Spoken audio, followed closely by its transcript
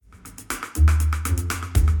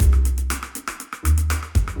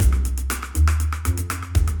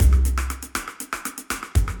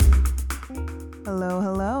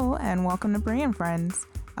welcome to Brie and Friends,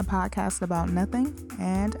 a podcast about nothing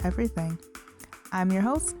and everything. I'm your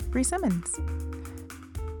host, Brie Simmons.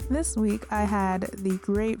 This week, I had the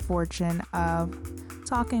great fortune of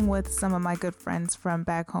talking with some of my good friends from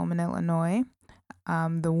back home in Illinois,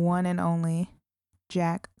 the one and only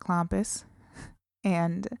Jack Klompus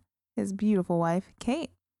and his beautiful wife,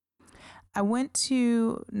 Kate. I went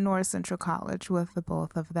to North Central College with the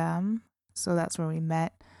both of them, so that's where we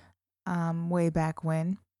met way back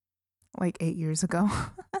when, like 8 years ago.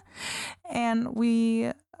 And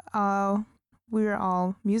we were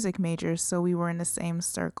all music majors, so we were in the same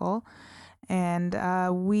circle. And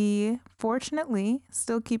we fortunately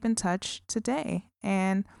still keep in touch today.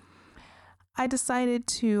 And I decided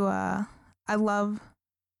to, I love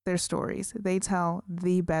their stories. They tell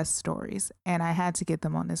the best stories, and I had to get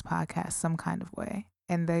them on this podcast some kind of way,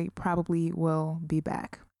 and they probably will be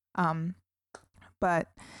back. But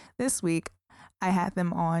this week I had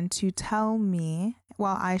them on to tell me,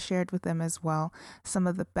 while I shared with them as well, some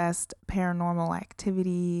of the best paranormal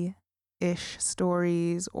activity-ish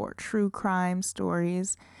stories or true crime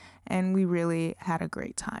stories, and we really had a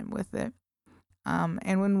great time with it.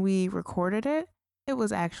 And when we recorded it, it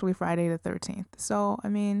was actually Friday the 13th. So, I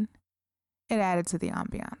mean, it added to the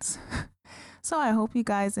ambiance. So I hope you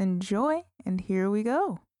guys enjoy, and here we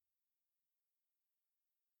go.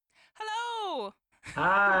 Hello!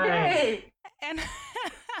 Hi! Yay! And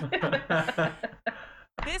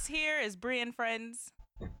this here is Brie and Friends,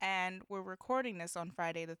 and we're recording this on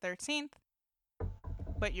Friday the 13th,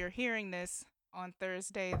 but you're hearing this on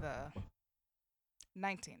Thursday the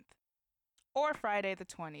 19th. Or Friday the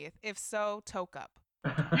 20th. If so, toke up.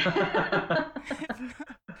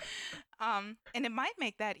 And it might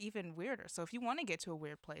make that even weirder. So if you want to get to a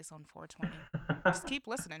weird place on 420, just keep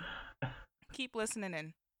listening. Keep listening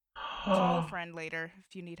and call a friend later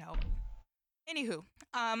if you need help. Anywho,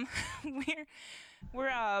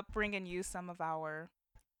 we're bringing you some of our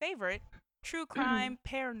favorite true crime,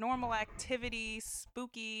 paranormal activity,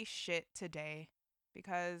 spooky shit today.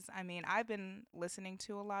 Because, I mean, I've been listening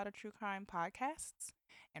to a lot of true crime podcasts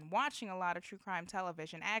and watching a lot of true crime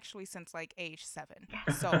television, actually since like age 7.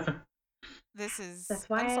 So this is That's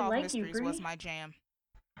why I Unsolved like Mysteries you, was Brie. my jam.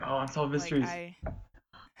 Oh, Unsolved Mysteries. Like,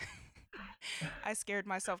 I scared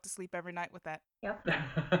myself to sleep every night with that. Yep.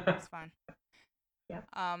 It's fun. Yep.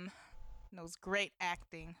 Those great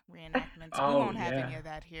acting reenactments. Oh, We won't have yeah. any of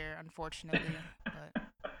that here, unfortunately, but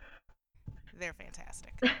they're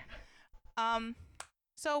fantastic.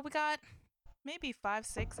 So we got maybe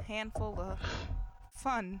 5-6 handful of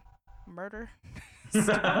fun murder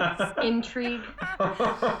stories. Intrigue.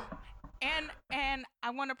 And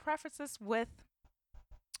I want to preface this with,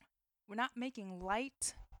 we're not making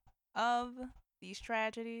light of these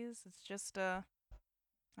tragedies. It's just I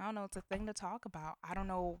don't know, it's a thing to talk about. I don't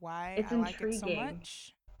know why It's I like it so intriguing.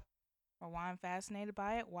 much, or why I'm fascinated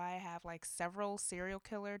by it, why I have like several serial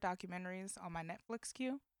killer documentaries on my Netflix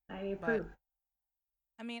queue. I approve.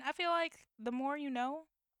 I mean, I feel like the more you know,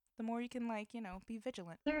 the more you can, like, you know, be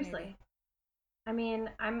vigilant. Seriously. Maybe. I mean,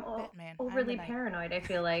 I'm Batman, I'm overly the knight. paranoid, I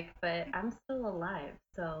feel like, but I'm still alive,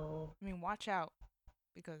 so... I mean, watch out,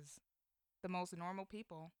 because the most normal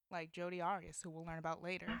people, like Jodi Arias, who we'll learn about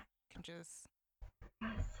later, can just...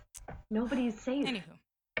 Yes. Nobody's safe. Anywho.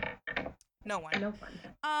 No one. No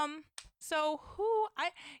one. So who...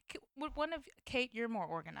 would one of... Kate, you're more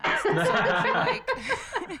organized. So would you like...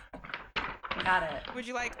 Got it. Would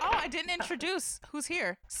you like... Oh, I didn't introduce who's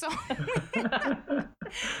here. So...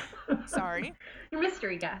 Sorry. Your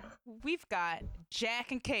mystery guest. We've got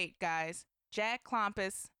Jack and Kate, guys. Jack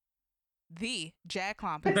Klompus, the Jack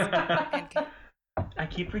Klompus, and Kate I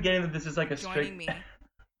keep forgetting that this is like a joining me.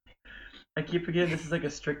 I keep forgetting this is like a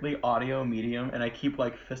strictly audio medium, and I keep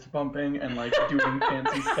like fist bumping and like doing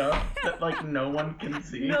fancy stuff that like no one can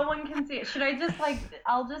see. No one can see it. Should I just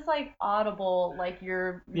I'll just audible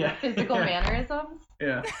your Yeah. physical Yeah. mannerisms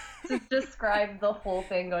Yeah. to describe the whole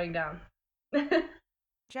thing going down.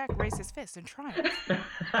 Jack raised his fist in triumph.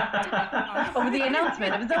 Over the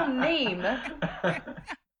announcement of his own name.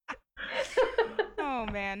 Oh,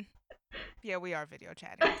 man. Yeah, we are video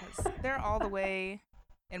chatting because they're all the way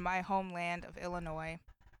in my homeland of Illinois.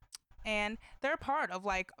 And they're part of,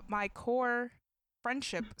 like, my core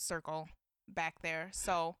friendship circle back there.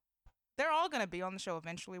 So they're all going to be on the show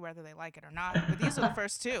eventually, whether they like it or not. But these are the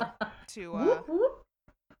first two to Whoop, whoop.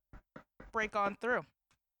 break on through.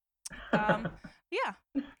 Yeah.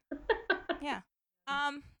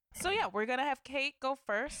 So yeah, we're gonna have Kate go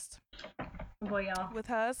first Boy, y'all. with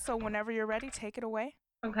hers. So whenever you're ready, take it away.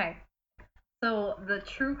 Okay. So the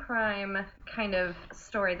true crime kind of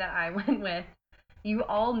story that I went with You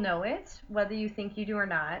all know it, whether you think you do or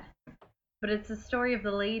not. But it's the story of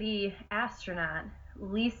the lady astronaut,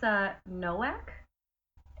 Lisa Nowak.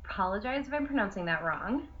 Apologize if I'm pronouncing that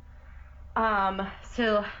wrong.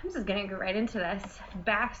 So I'm just gonna go right into this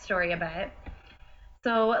backstory a bit.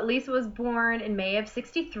 So Lisa was born in May of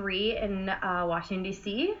 '63 in Washington,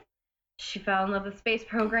 D.C. She fell in love with the space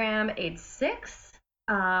program age 6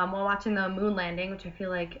 while watching the moon landing, which I feel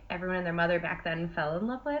like everyone and their mother back then fell in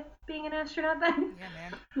love with being an astronaut then. Yeah,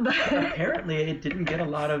 man. But Apparently, it didn't get a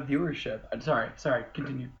lot of viewership. Sorry,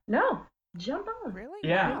 continue. no, jump on. Really?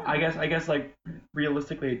 Yeah, Wow. I guess like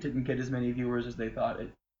realistically, it didn't get as many viewers as they thought it.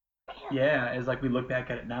 Yeah, as like we look back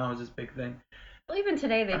at it now, as this big thing. Well, even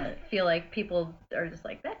today, they Alright. feel like people are just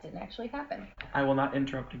like, that didn't actually happen. I will not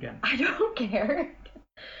interrupt again. I don't care.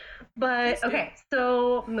 But, Please do. okay,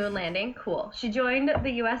 so moon landing, cool. She joined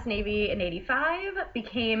the U.S. Navy in '85,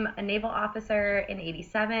 became a naval officer in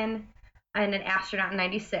 '87, and an astronaut in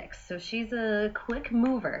 '96. So she's a quick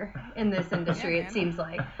mover in this industry, Yeah, it man. seems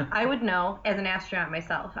like. I would know as an astronaut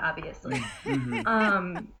myself, obviously.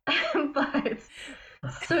 Mhm. But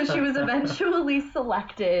so she was eventually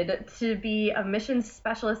selected to be a missions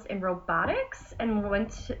specialist in robotics and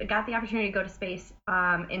got the opportunity to go to space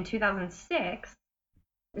in 2006.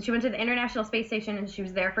 And she went to the International Space Station and she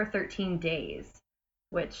was there for 13 days,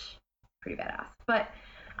 which is pretty badass. But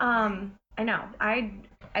I know I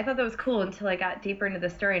thought that was cool until I got deeper into the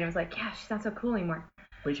story and I was like, yeah, she's not so cool anymore.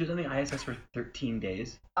 Wait, she was on the ISS for 13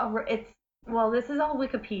 days. This is all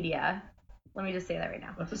Wikipedia. Let me just say that right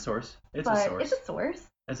now. That's a source. It's But a source. it's a source.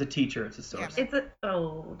 As a teacher, it's a source. Yeah,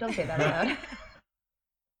 Don't say that out loud.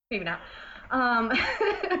 Maybe not.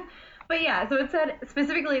 But yeah, so it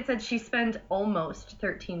said she spent almost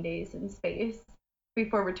 13 days in space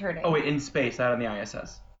before returning. Oh wait, in space, not on the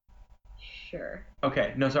ISS. Sure.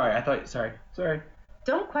 Okay, no, sorry. Sorry.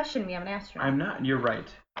 Don't question me, I'm an astronaut. I'm not. You're right.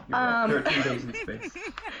 You're right. 13 days in space.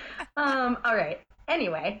 All right.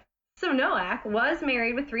 Anyway, so Nowak was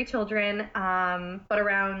married with 3 children, but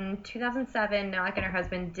around 2007, Nowak and her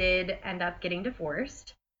husband did end up getting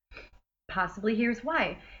divorced. Possibly here's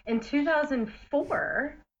why. In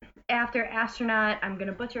 2004, after astronaut, I'm going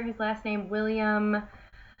to butcher his last name, William...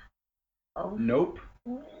 Nope.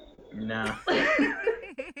 Nah.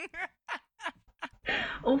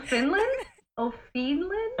 O'Finlan?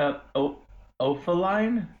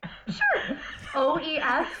 Ophaline? Sure.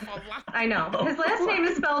 O-E-F. I know. His last name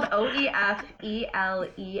is spelled O-E-F-E-L-E-I-N.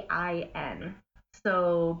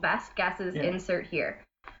 So best guesses Yeah. insert here.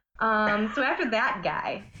 So after that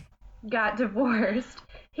guy got divorced,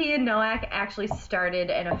 he and Nowak actually started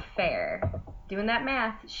an affair. Doing that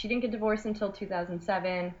math, she didn't get divorced until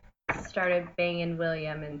 2007. Started banging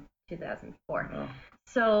William in 2004. Oh.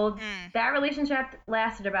 So that relationship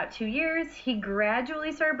lasted about 2 years. He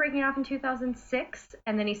gradually started breaking off in 2006,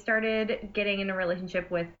 and then he started getting in a relationship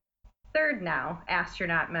with third now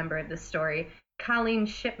astronaut member of the story, Colleen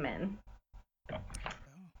Shipman.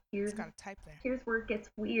 It's got a type there. Here's where it gets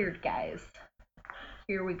weird, guys.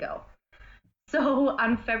 Here we go. So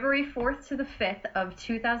on February 4th to the 5th of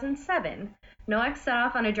 2007, Nowak set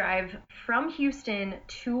off on a drive from Houston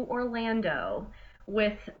to Orlando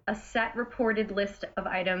with a set reported list of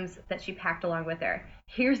items that she packed along with her.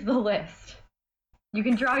 Here's the list. You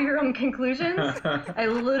can draw your own conclusions. I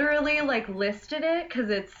literally listed it because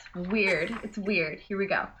it's weird. It's weird. Here we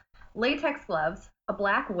go. Latex gloves, a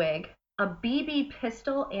black wig, a BB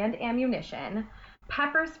pistol and ammunition,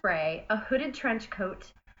 pepper spray, a hooded trench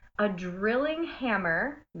coat, a drilling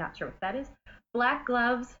hammer, not sure what that is, black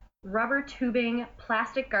gloves, rubber tubing,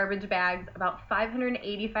 plastic garbage bags, about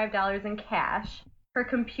 $585 in cash, her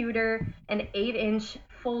computer, an 8-inch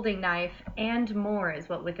folding knife, and more is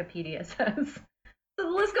what Wikipedia says. So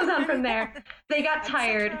the list goes on from there. They got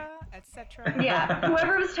tired. Etc. Yeah,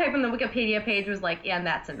 whoever was typing the Wikipedia page was like, yeah,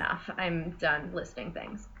 that's enough. I'm done listing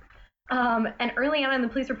things. And early on in the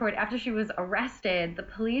police report, after she was arrested, the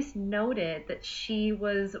police noted that she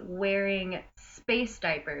was wearing space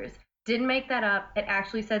diapers. Didn't make that up. It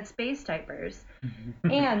actually said space diapers.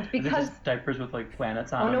 And Is it because... just diapers with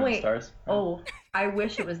planets on Oh, no, them and wait. stars? Oh, I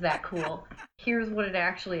wish it was that cool. Here's what it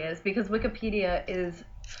actually is, because Wikipedia is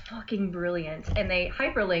fucking brilliant. And they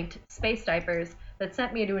hyperlinked space diapers that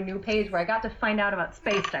sent me to a new page where I got to find out about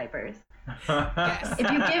space diapers. Yes.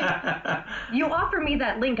 If you offer me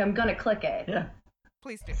that link, I'm gonna click it. Yeah.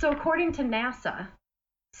 Please do. So according to NASA,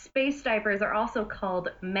 space diapers are also called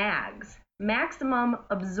MAGs, maximum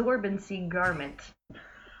absorbency garment.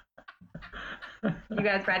 You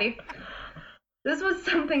guys ready? This was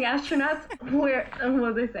something astronauts wear.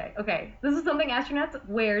 What did they say? Okay, this is something astronauts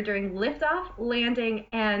wear during liftoff, landing,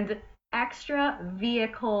 and extra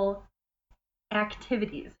vehicle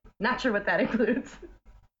activities. Not sure what that includes.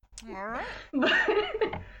 All right. But,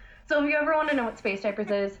 so if you ever want to know what space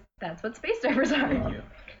diapers is, that's what space diapers are. Thank you.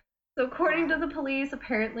 So according to the police,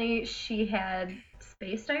 apparently she had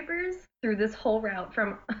space diapers through this whole route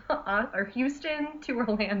from Houston to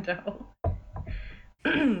Orlando.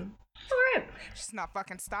 All right. She's not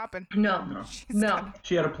fucking stopping. No. No. No.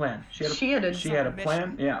 She had a plan. She had a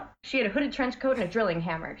plan. Yeah. She had a hooded trench coat and a drilling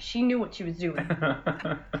hammer. She knew what she was doing.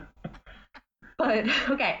 But,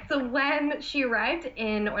 okay, so when she arrived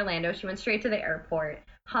in Orlando, she went straight to the airport,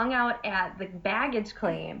 hung out at the baggage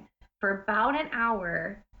claim for about an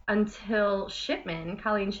hour until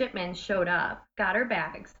Colleen Shipman, showed up, got her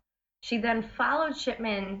bags. She then followed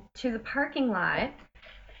Shipman to the parking lot,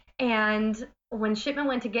 and when Shipman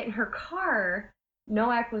went to get in her car,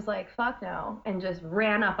 Nowak was like, fuck no, and just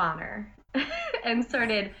ran up on her and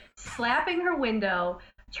started slapping her window,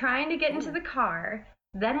 trying to get into the car.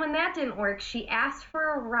 Then when that didn't work, she asked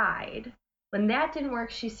for a ride. When that didn't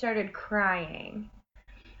work, she started crying.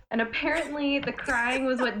 And apparently the crying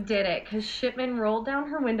was what did it, because Shipman rolled down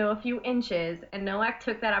her window a few inches, and Nowak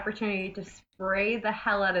took that opportunity to spray the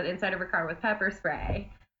hell out of the inside of her car with pepper spray.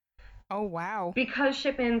 Oh, wow. Because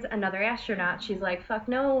Shipman's another astronaut, she's like, fuck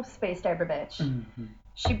no, space diaper bitch. Mm-hmm.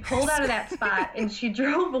 She pulled out of that spot, and she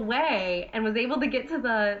drove away and was able to get to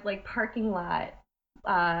the, parking lot,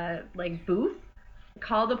 booth,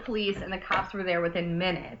 call the police, and the cops were there within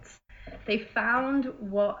minutes. They found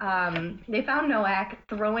Nowak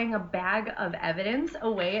throwing a bag of evidence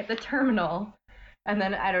away at the terminal, and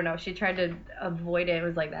then I don't know. She tried to avoid it. It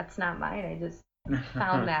was like, that's not mine. I just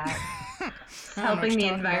found that. Helping the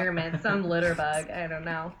environment, some litter bug. I don't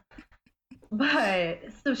know. But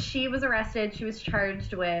so she was arrested. She was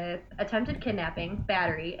charged with attempted kidnapping,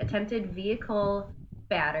 battery, attempted vehicle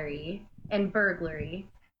battery, and burglary,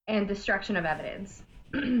 and destruction of evidence.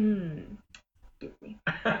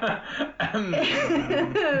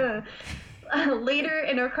 Later,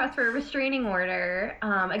 in a request for a restraining order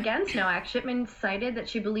against Nowak, Shipman cited that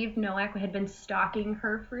she believed Nowak had been stalking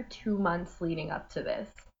her for 2 months leading up to this.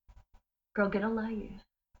 Girl, get a life.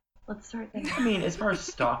 Let's start there. I mean, as far as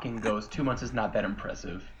stalking goes, 2 months is not that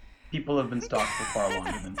impressive. People have been stalked for far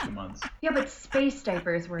longer than 2 months. Yeah, but space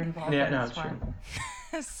diapers were involved in this one.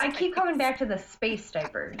 I keep coming back to the space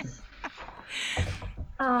diapers.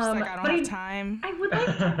 I don't have time. I would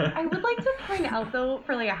like to point out though,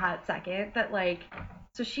 for a hot second, that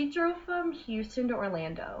so she drove from Houston to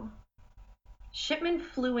Orlando. Shipman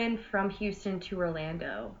flew in from Houston to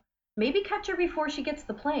Orlando. Maybe catch her before she gets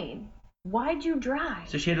the plane. Why'd you drive?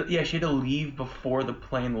 So she had to leave before the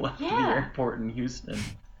plane left the airport in Houston.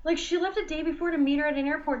 She left a day before to meet her at an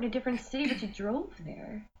airport in a different city, but she drove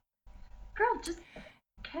there. Girl, just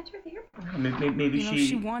catch her at the airport. Maybe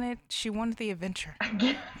she wanted the adventure.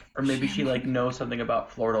 Or maybe she knows something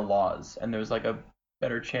about Florida laws, and there's a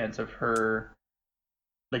better chance of her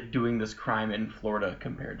doing this crime in Florida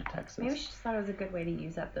compared to Texas. Maybe she just thought it was a good way to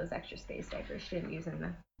use up those extra space diapers she didn't use in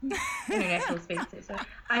the International Space Station.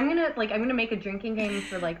 I'm gonna make a drinking game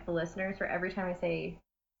for the listeners where every time I say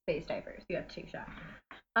space diapers, you have to take a shot.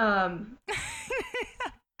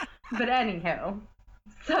 But anyhow.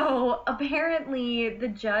 So, apparently, the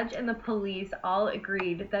judge and the police all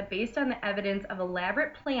agreed that based on the evidence of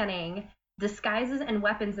elaborate planning, disguises, and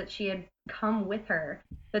weapons that she had come with her,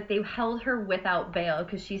 that they held her without bail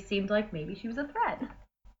because she seemed like maybe she was a threat.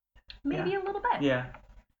 Maybe a little bit. Yeah.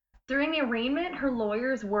 During the arraignment, her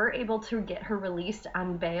lawyers were able to get her released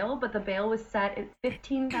on bail, but the bail was set at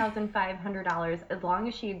 $15,500 as long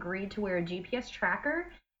as she agreed to wear a GPS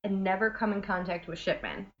tracker and never come in contact with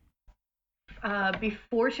Shipman.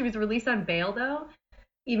 Before she was released on bail, though,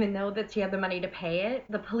 even though that she had the money to pay it,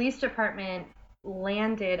 the police department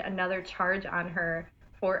landed another charge on her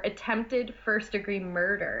for attempted first-degree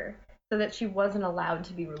murder so that she wasn't allowed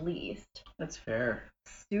to be released. That's fair.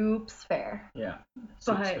 Soups fair. Yeah.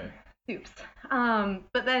 Fair. Soups.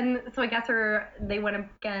 But then, so I guess they went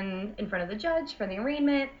again in front of the judge for the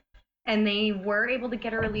arraignment, and they were able to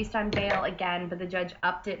get her released on bail again, but the judge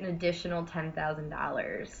upped it an additional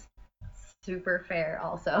 $10,000. Super fair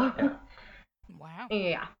also. Yeah. Wow.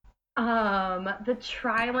 Yeah. The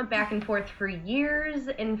trial went back and forth for years.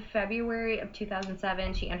 In February of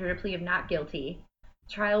 2007, she entered a plea of not guilty.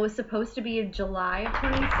 Trial was supposed to be in July of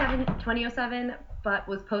 2007, but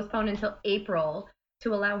was postponed until April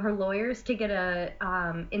to allow her lawyers to get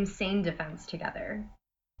a insane defense together.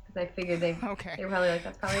 Because I figured they were probably like,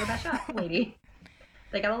 that's probably your best shot, lady.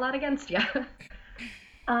 They got a lot against you.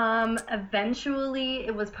 Eventually,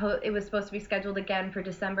 it was supposed to be scheduled again for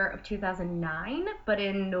December of 2009, but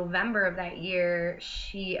in November of that year,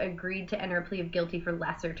 she agreed to enter a plea of guilty for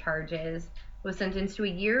lesser charges, was sentenced to a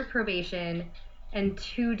year of probation and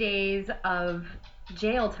 2 days of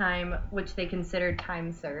jail time, which they considered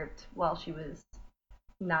time served while she was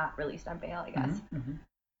not released on bail, I guess.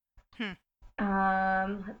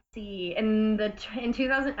 Let's see. In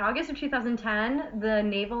August of 2010, the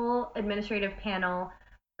Naval Administrative Panel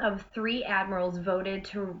of 3 admirals voted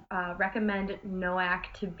to recommend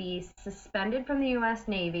Nowak to be suspended from the U.S.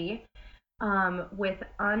 Navy with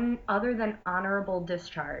other than honorable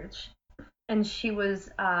discharge. And she was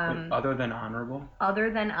other than honorable.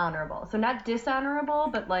 Other than honorable, so not dishonorable,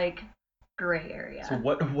 but like gray area. So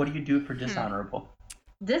what do you do for dishonorable?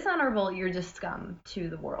 Dishonorable, you're just scum to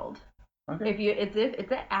the world. Okay. If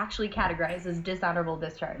it's actually categorized as dishonorable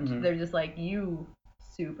discharge, they're just like, you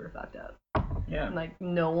super fucked up. Yeah. Like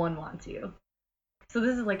no one wants you. So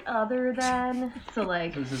this is like other than. So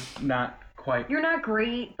like. This is not quite. You're not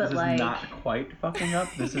great, but this like. This is not quite fucking up.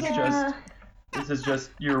 This is yeah. This is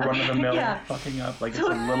just your run-of-the-mill fucking up. Like, it's a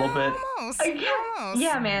little bit... Almost.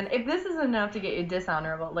 Yeah, man. If this is enough to get you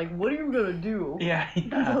dishonorable, like, what are you gonna do? Yeah.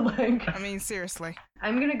 Like, I mean, seriously.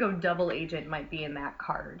 I'm gonna go double agent might be in that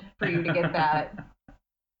card for you to get that.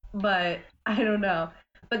 But, I don't know.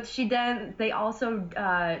 But they also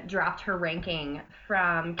dropped her ranking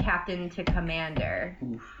from captain to commander.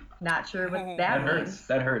 Oof. Not sure what Oh. that That means. hurts.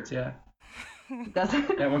 That hurts, yeah. Does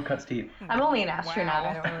it? That one cuts deep. I'm only an astronaut. Wow.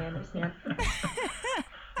 I don't really understand.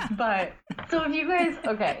 But, so if you guys,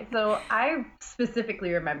 okay, so I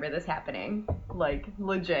specifically remember this happening, like,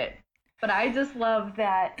 legit. But I just love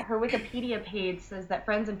that her Wikipedia page says that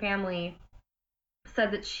friends and family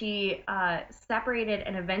said that she separated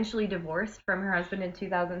and eventually divorced from her husband in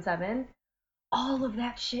 2007. All of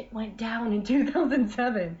that shit went down in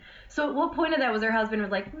 2007. So at what point of that was her husband was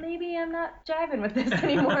like, maybe I'm not jiving with this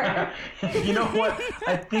anymore? You know what?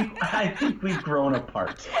 I think we've grown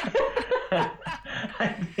apart.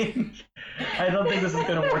 I don't think this is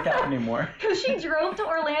gonna work out anymore. Because she drove to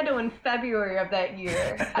Orlando in February of that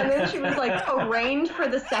year, and then she was like arraigned for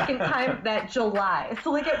the second time that July.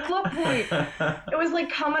 So like at what point? It was like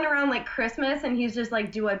coming around like Christmas, and he's just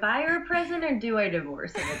like, do I buy her a present or do I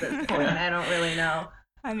divorce him at this point? I don't really know.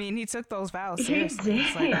 I mean, he took those vows He seriously. did.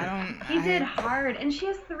 It's like, He did hard, and she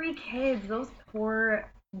has 3 kids. Those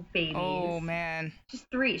poor babies. Oh, man. Just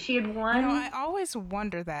 3. She had 1. You know, I always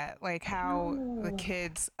wonder that, like, how the No.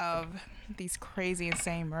 kids of these crazy,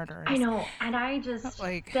 insane murderers. I know, and I just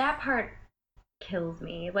Like- that part kills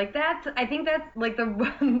me. Like I think that's like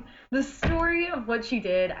the story of what she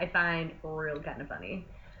did. I find real kind of funny.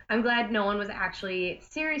 I'm glad no one was actually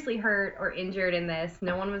seriously hurt or injured in this.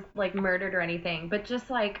 No one was like murdered or anything. But just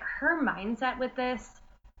like her mindset with this,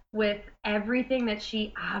 with everything that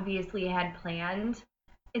she obviously had planned,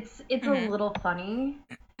 it's a little funny.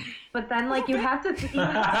 But then like you have to.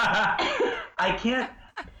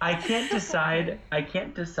 I can't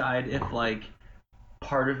decide if like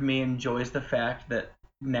part of me enjoys the fact that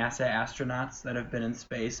NASA astronauts that have been in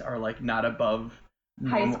space are like not above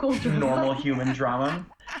High school drama. normal human drama,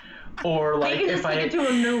 or like They can if just I take it to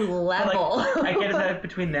a new level. like, I can't decide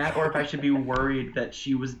between that or if I should be worried that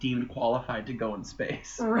she was deemed qualified to go in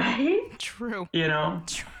space. Right? True. You know?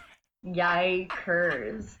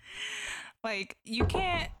 Yikers. Like, you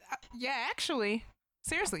can't. Yeah, actually.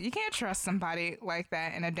 Seriously, you can't trust somebody like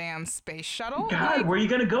that in a damn space shuttle. God, Like, where are you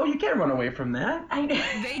gonna go? You can't run away from that.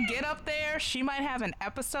 they get up there, she might have an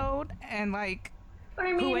episode, and like, But I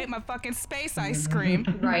who mean, ate my fucking space ice cream?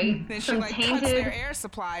 right? Then she Some like cuts tainted, their air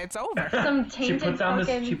supply. It's over. some She tainted puts on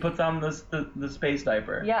fucking, She puts on the space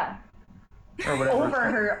diaper. yeah, Or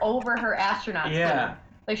whatever. over her astronaut Yeah. suit.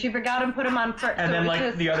 Like she forgot to put him on first. And so then it's like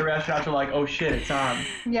just, the other astronauts are like, oh shit, it's on.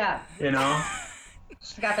 yeah, You know?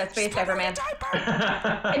 she's got that space diaper, man.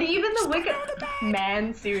 Yeah. And even the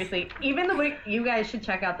man, seriously, even you guys should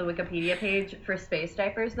check out the Wikipedia page for space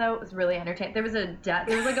diapers though. It was really entertaining. There was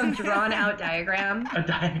like a drawn out diagram A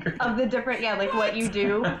diagram. of the different, like what you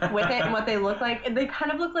do with it and what they look like. And they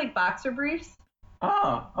kind of look like boxer briefs,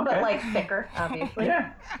 Oh, okay. but like thicker, obviously.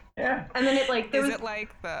 Yeah. Yeah. And then it like there Is was it like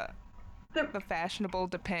the fashionable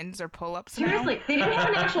Depends or pull-ups? now? seriously, they didn't have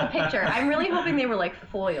an actual picture. I'm really hoping they were like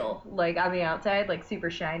foil, like on the outside, like super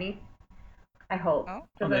shiny. I hope. Oh.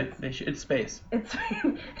 'Cause Well, they should, it's space. it's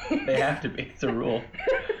They have to be. It's a rule.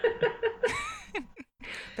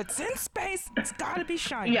 If it's in space, it's gotta be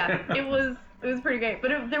shiny. Yeah, it was pretty great.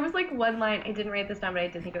 But there was like one line, I didn't write this down, but I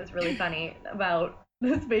did think it was really funny about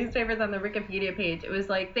the space diapers on the Wikipedia page. It was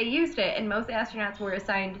like they used it, and most astronauts were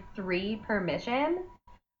assigned 3 per mission,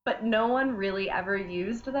 but no one really ever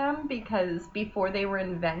used them because before they were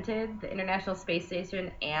invented, the International Space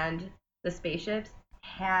Station and the spaceships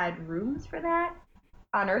had rooms for that.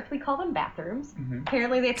 on Earth we call them bathrooms. Mhm.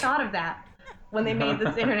 Apparently they thought of that when they made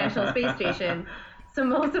this International Space Station. So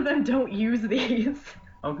most of them don't use these.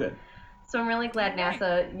 Oh, good. So I'm really glad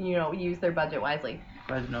NASA, used their budget wisely.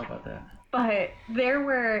 Glad to know about that. But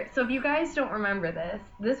so if you guys don't remember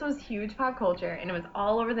this was huge pop culture, and it was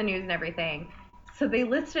all over the news and everything. So they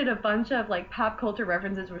listed a bunch of like pop culture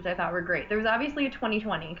references, which I thought were great. There was obviously a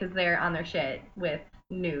 2020 because they're on their shit with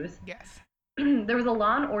news. Yes. There was a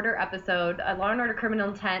Law and Order episode, a Law and Order Criminal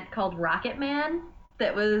Intent called Rocket Man,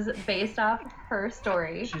 that was based off her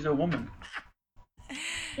story. She's a woman.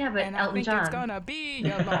 Yeah, but And Elton I think John. it's gonna be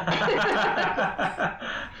your long.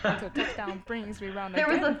 Until touchdown brings me round There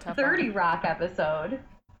was again, a tough 30 on. Rock episode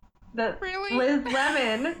that Really? Liz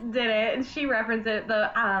Lemon did it, and she referenced it.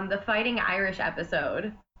 The Fighting Irish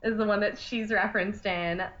episode is the one that she's referenced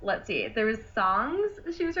in. Let's see. There was songs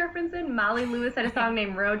she was referenced in. Molly Lewis had a song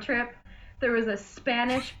named Road Trip. There was a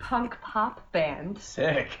Spanish punk pop band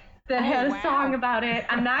Sick. that had a wow. song about it.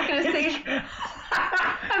 I'm not gonna say.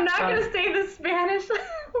 I'm not gonna say the Spanish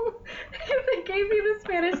because they gave me the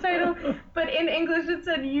Spanish title, but in English it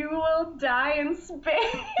said "You will die in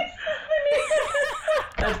space."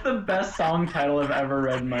 That's the best song title I've ever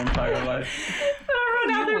read in my entire life. So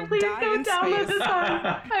everyone out You there, will please die go in download space. this song.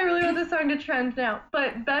 I really want this song to trend now.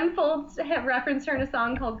 But Ben Folds had referenced her in a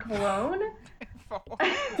song called Cologne.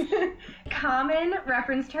 Common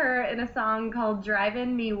referenced her in a song called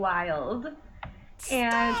Drivin' Me Wild.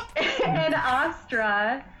 And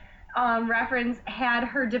Astra had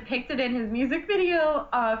her depicted in his music video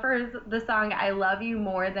for the song I Love You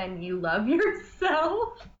More Than You Love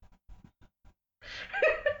Yourself.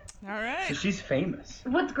 All right. So she's famous.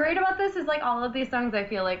 What's great about this is like all of these songs I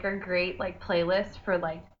feel like are great like playlists for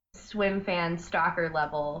like swim fan stalker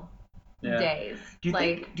level Yeah. days. Do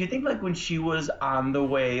you think like when she was on the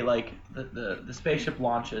way, like the spaceship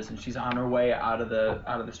launches and she's on her way out of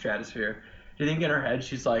the stratosphere, do you think in her head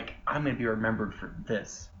she's like, I'm gonna be remembered for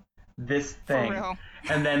this thing? For real.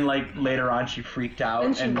 And then like later on she freaked out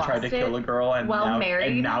And she and tried to lost it kill a girl and while now,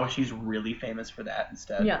 married? and now she's really famous for that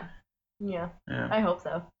instead. Yeah. Yeah. I hope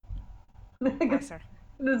so. Bless her.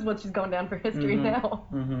 This is what she's going down for history Mhm. now.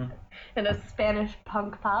 Mm-hmm. In a Spanish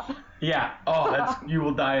punk pop. Yeah. Oh, that's You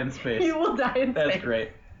Will Die in Space. You will die in That's space.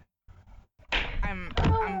 great. I'm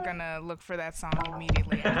gonna look for that song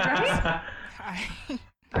immediately. Right? I-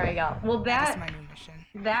 There you go. Well, that is that my new mission.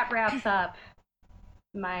 wraps up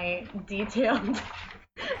my detailed.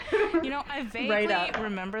 You know, I Right vaguely up.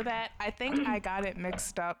 remember that. I think I got it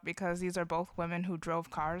mixed up because these are both women who drove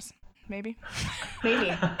cars. Maybe. Maybe.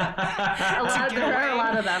 There are a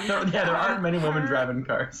lot of them. There aren't many women driving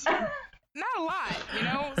cars. Not a lot, you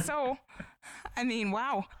know. So, I mean,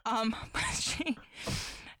 wow.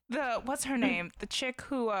 But what's her name? The chick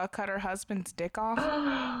who cut her husband's dick off.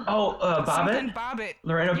 Oh, Something Bobbitt? Bobbitt.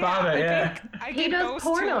 Lorena Bobbitt, yeah. I He get does those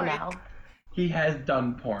porno two, now. He has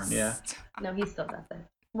done porn, yeah. No, he still does it.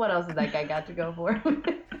 What else has that guy got to go for?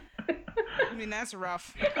 I mean, that's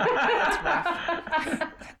rough. That's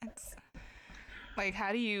rough. That's, like,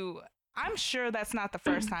 how do you? I'm sure that's not the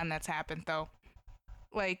first time that's happened, though.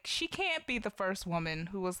 Like, she can't be the first woman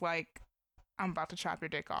who was like, "I'm about to chop your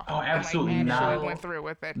dick off." Oh, absolutely and, like, not. actually went through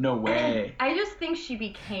with it. No way. I just think she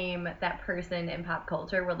became that person in pop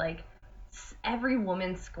culture where like every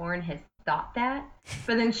woman scorn has thought that,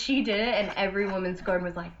 but then she did it and every woman scorn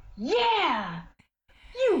was like, yeah,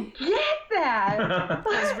 you get that.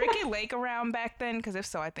 Was Ricky Lake around back then? Because if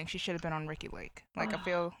so, I think she should have been on Ricky Lake. Like, I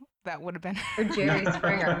feel that would have been. Or Jerry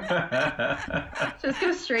Springer. Just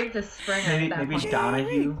go straight to Springer. at that maybe point.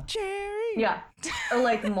 Donahue. Jerry. Yeah. Or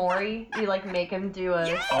like Maury. You like make him do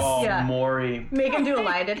a Oh, yeah. Maury. Make him do a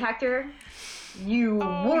lie detector. You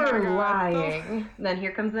Oh my were God. lying. Then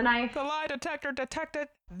here comes the knife. The lie detector detected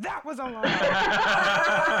that was a lie.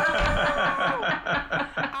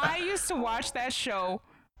 I used to watch that show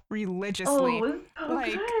religiously. Oh, it was so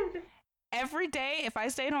Like, good. Every day, if I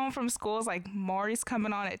stayed home from school, it's like Maury's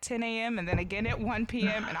coming on at 10 a.m. and then again at 1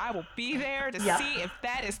 p.m. and I will be there to Yep. see if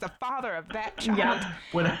that is the father of that child.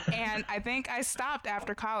 Yeah. And I think I stopped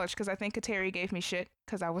after college because I think Kateri gave me shit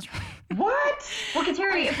because I was. What? Well,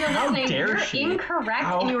 Kateri, if you're How listening, dare you're she? incorrect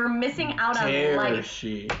How and you were missing out on Dare life.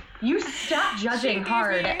 she? You stopped She judging gave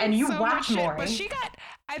hard me and you so much watched shit, more. But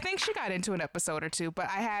I think she got into an episode or two, but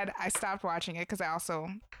I stopped watching it because I also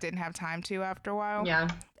didn't have time to after a while. Yeah.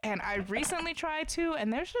 And I recently tried to,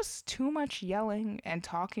 and there's just too much yelling and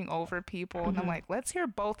talking over people. And I'm like, let's hear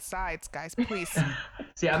both sides, guys, please.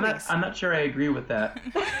 See, I'm not sure I agree with that.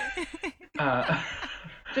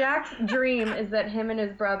 Jack's dream is that him and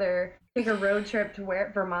his brother take a road trip to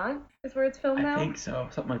where? Vermont is where it's filmed now? I think so,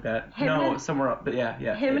 something like that. Him No, and- somewhere up, but yeah.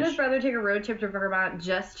 Him and his ish. brother take a road trip to Vermont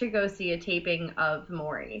just to go see a taping of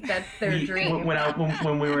Maury. That's their dream. When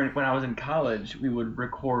I was in college, we would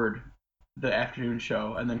record the afternoon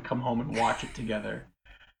show and then come home and watch it together.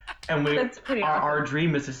 And That's pretty awesome. our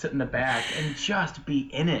dream is to sit in the back and just be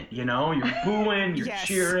in it, you know? You're booing, you're Yes.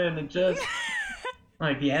 cheering, and just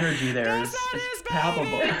like the energy there That's is how it is is,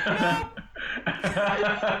 palpable. baby.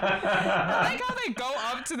 I like how they go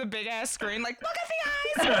up to the big ass screen, like, look at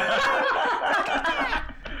the eyes! Look at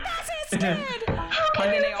that! That's his kid!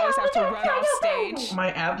 And then they always have to run off stage.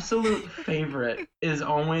 My absolute favorite is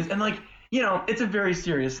always, and like, you know, it's a very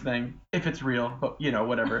serious thing if it's real, but you know,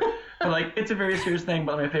 whatever. But like, it's a very serious thing.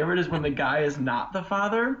 But my favorite is when the guy is not the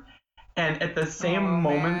father, and at the same Oh,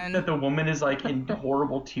 moment man. that the woman is like in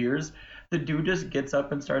horrible tears, the dude just gets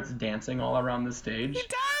up and starts dancing all around the stage, He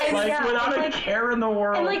does! like Yeah, without and, a like- care in the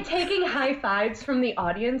world. And like taking high fives from the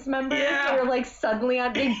audience members Yeah. who are like suddenly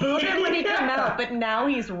on. They booed him when he came out, but now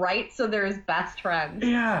he's right, so they're his best friends.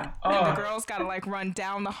 yeah. And the Oh, girls gotta like run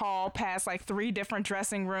down the hall past like 3 different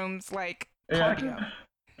dressing rooms, like yeah. cardio.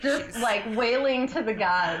 Just like wailing to the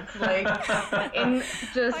gods, like in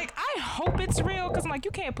just. Like, I hope it's real, because I'm like, you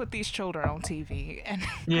can't put these children on TV. And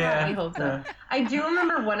Yeah. We hope so. Yeah. I do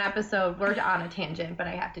remember one episode. We're on a tangent, but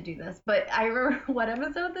I have to do this. But I remember what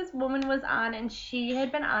episode this woman was on, and she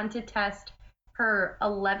had been on to test her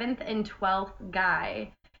 11th and 12th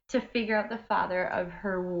guy to figure out the father of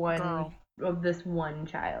her Girl. of this one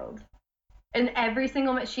child. And every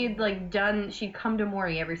single she'd come to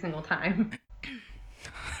Maury every single time.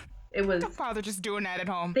 It was the father just doing that at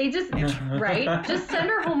home. they just right. Just send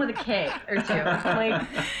her home with a kid or two. Like,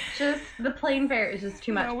 just the plane fare is just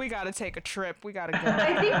too much. No, we gotta take a trip. We gotta go.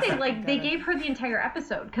 I think they gave her the entire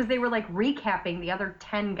episode because they were like recapping the other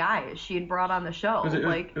 10 guys she had brought on the show.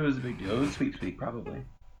 It was a big deal. It was Sweet probably.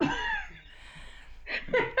 Last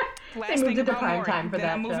They moved thing it to about prime Maury, time for then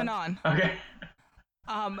that I'm moving show. on. Okay.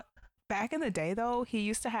 Back in the day though, he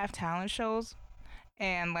used to have talent shows,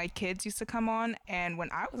 and like kids used to come on. And when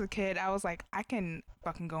I was a kid, I was like, I can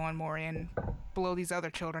fucking go on Maury and blow these other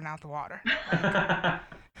children out the water.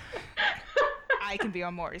 I can be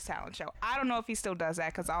on Maury's talent show. I don't know if he still does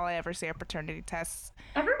that, because all I ever see are paternity tests.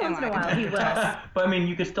 Every And once in a like while he will. But I mean,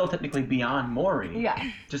 you could still technically be on Maury.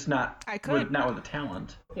 Yeah. Just not. I could. Not with the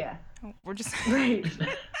talent. Yeah. We're just Right.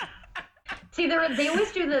 See, they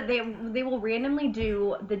always do they will randomly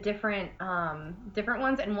do the different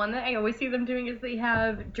ones, and one that I always see them doing is they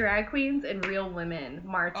have drag queens and real women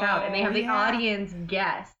march out, and they Oh, have the yeah. audience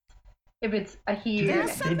guess if it's a he or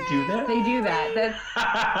Yes, They do that? They do that. That's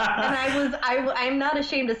and I'm not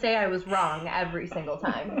ashamed to say I was wrong every single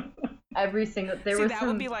time. There see, was that some,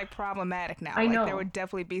 would be like problematic now. I Like know. there would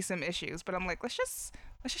definitely be some issues, but I'm like, let's just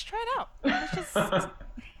try it out. Let's just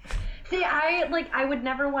See, I would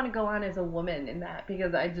never want to go on as a woman in that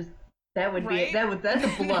because I just that would Right? be that's a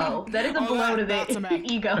blow. That is a Oh, blow to that's a the man.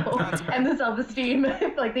 ego That's a man. and the self-esteem.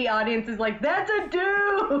 Like the audience is like, that's a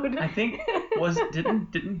dude. I think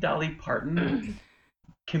didn't Dolly Parton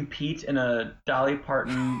compete in a Dolly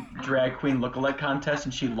Parton drag queen lookalike contest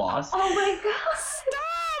and she lost? Oh my god.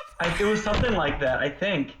 stop. It was something like that. I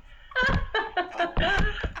think.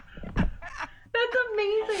 That's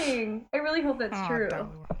amazing. I really hope that's Oh, true.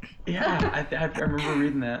 Yeah, I remember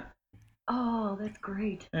reading that. Oh, that's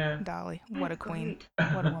great. Yeah. Dolly, what a That's queen.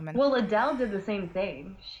 great. What a woman. Well, Adele did the same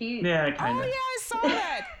thing. She Yeah, Oh kind yeah, of. I saw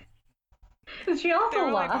that. she also There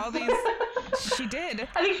were lost. like all these. She did.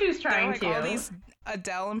 I think she was There were trying like to. all these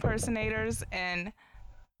Adele impersonators, and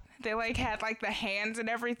they like had like the hands and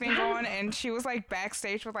everything going, and she was like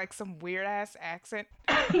backstage with like some weird ass accent,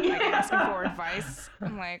 like asking for advice.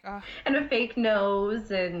 I'm like, oh, And a fake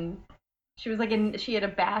nose, and she was like, she had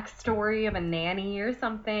a backstory of a nanny or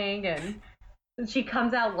something, and she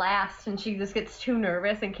comes out last, and she just gets too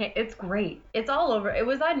nervous and can't. It's great. It's all over. It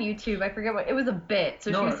was on YouTube. I forget what. It was a bit,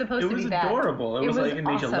 so she was supposed to be bad. It was adorable. It was like it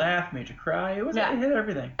made you awesome. laugh, made you cry. It Yeah. It hit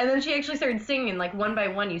everything. And then she actually started singing, like one by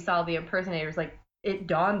one. You saw the impersonators, like it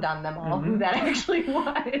dawned on them all who that actually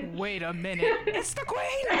was. wait a minute, it's the queen.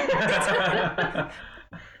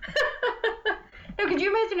 No, could you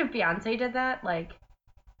imagine if Beyonce did that? Like,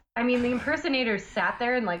 I mean, the impersonators sat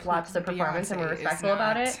there and like watched the performance and were Beyonce is respectful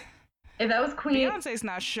about not- it. If that was Queen, Beyonce's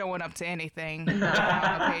not showing up to anything. On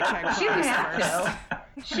a paycheck she doesn't price have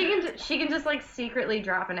first. to. She can just like secretly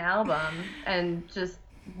drop an album and just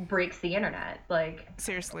breaks the internet. Like,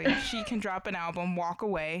 Seriously, she can drop an album, walk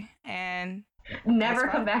away, and never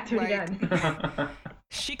That's come fine. back to it Like- again.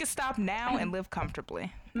 she could stop now and live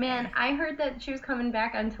comfortably. Man, I heard that she was coming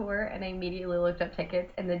back on tour, and I immediately looked up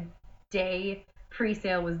tickets. And the day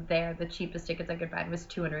pre-sale was there, the cheapest tickets I could find was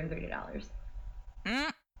 $230.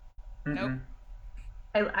 Mm, Mm-mm.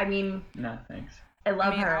 I mean, No, thanks. I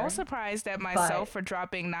love her. I was surprised at myself for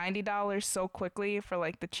dropping $90 so quickly for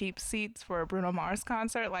like the cheap seats for a Bruno Mars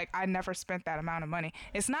concert. Like, I never spent that amount of money.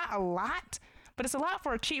 It's not a lot, but it's a lot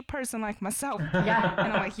for a cheap person like myself. Yeah.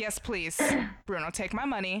 And I'm like, yes, please, Bruno, take my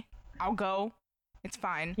money. I'll go. It's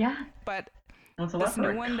fine. Yeah. But Well, it's a lot this for new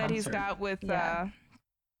a one that he's concert. got with Yeah.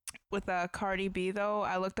 Cardi B though,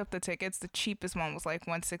 I looked up the tickets. The cheapest one was like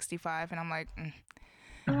 $165, and I'm like,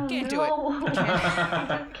 Oh, Can't do it. no. I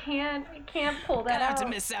just can't. I can't pull that gonna have out. to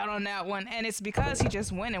miss out on that one. And it's because he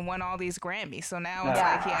just went and won all these Grammys, so now it's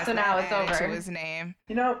Yeah, like he has so that now it's added over. to his name.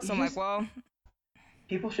 You know, So I'm like, well,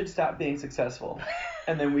 people should stop being successful,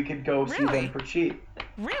 and then we could go see Really? them for cheap.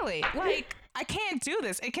 really, like, I can't do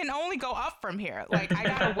this. It can only go up from here. Like, I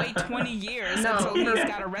gotta wait 20 years No. until he's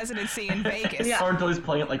got a residency in Vegas. Yeah. Or until he's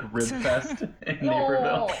playing at like Ribfest in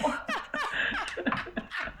Naperville.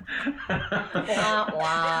 Wah,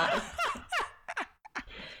 wah.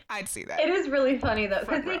 I'd see that. It is really funny though,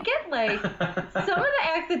 because Front they row. get like some of the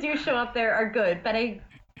acts that do show up there are good, but I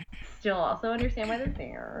still also understand why they're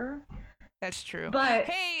there. That's true. But-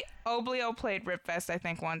 hey, Oblio played Ripfest, I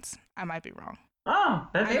think, once. I might be wrong. Oh,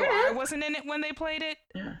 that's I know it I is. wasn't in it when they played it,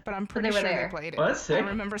 Yeah. but I'm they pretty were sure there. they played it. Well, that's sick. I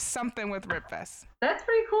remember something with Ripfest. That's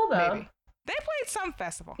pretty cool though. Maybe. They played some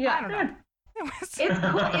festival. Yeah. I don't know. It was It's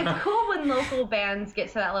cool. It's cool when local bands get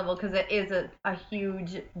to that level because it is a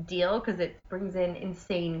huge deal because it brings in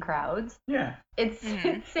insane crowds. Yeah. It's Mhm.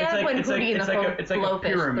 it's sad like- when it's like- Hootie and it's the like a Blowfish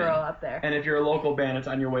pyramid. throw up there. And if you're a local band, it's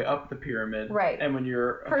on your way up the pyramid. Right. And when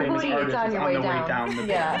you're a For famous Hootie, artist, it's on your way the down. way down the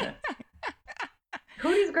Yeah. pyramid.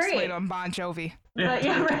 Hootie's played great. on Bon Jovi. But,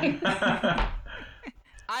 yeah, right.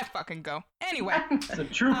 I fucking go. Anyway, It's a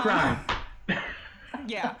true crime.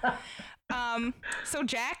 yeah. So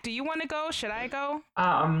Jack, do you want to go? Should I go?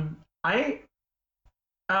 I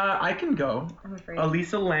can go. I'm afraid.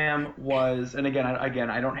 Elisa Lamb was, and again, I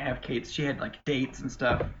don't have Kate's. She had like dates and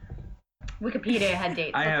stuff. Wikipedia had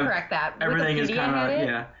dates. I Let's have- correct that. Everything is Wikipedia kind had of it.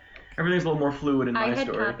 yeah. Everything's a little more fluid in I my had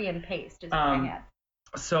story. copy and paste. Is what Um, I had.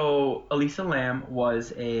 So Elisa Lamb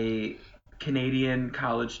was a Canadian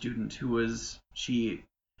college student who was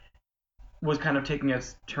kind of taking a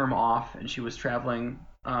term off, and she was traveling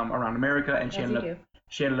around America, and As you do.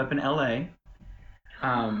 she ended up in LA.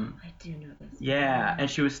 I do know this. Yeah, and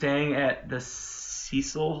she was staying at the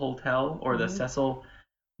Cecil Hotel or the Mhm. Cecil,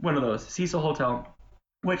 one of those Cecil Hotel.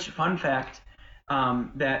 Which, fun fact,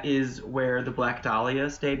 that is where the Black Dahlia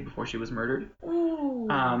stayed before she was murdered. Ooh.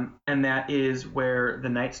 And that is where the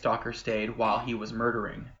Night Stalker stayed while he was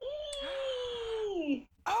murdering.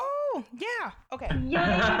 Oh, yeah. Okay.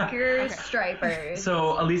 Yikers, Okay. stripers.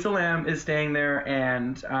 So Elisa Lamb is staying there,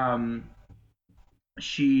 and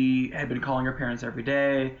she had been calling her parents every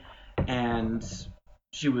day, and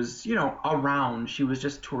she was, around. She was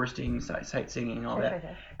just touristing, sightseeing, and all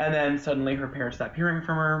that. And then suddenly her parents stopped hearing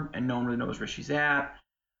from her, and no one really knows where she's at.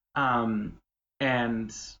 And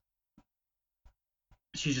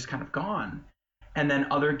she's just kind of gone. And then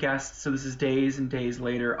other guests, so this is days and days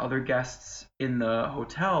later, other guests in the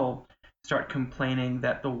hotel start complaining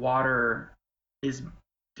that the water is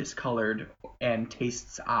discolored and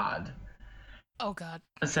tastes odd, Oh God.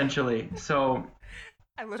 essentially. So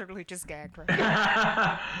I literally just gagged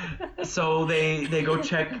right. so they go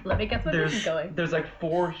check. Let me guess where this is going. There's like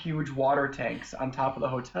 4 huge water tanks on top of the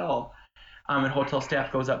hotel, and hotel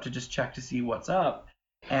staff goes up to just check to see what's up,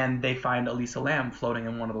 and they find Elisa Lamb floating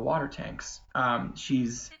in one of the water tanks.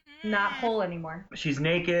 She's Not whole anymore.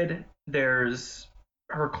 naked.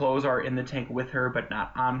 Her clothes are in the tank with her, but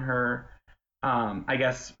not on her. I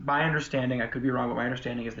guess my understanding, I could be wrong, but my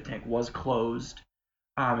understanding is the tank was closed,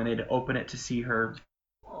 and they had to open it to see her.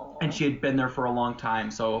 And she had been there for a long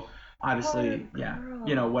time, so obviously, Poor yeah,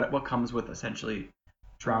 girl. what comes with essentially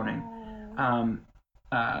drowning.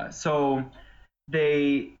 So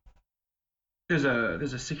there's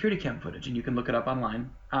a security cam footage, and you can look it up online,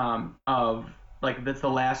 of like that's the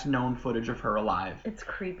last known footage of her alive. It's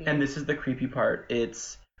creepy. And this is the creepy part.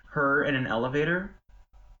 It's her in an elevator,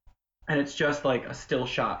 and it's just like a still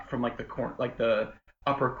shot from like the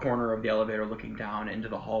upper corner of the elevator looking down into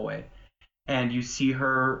the hallway. And you see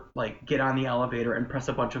her like get on the elevator and press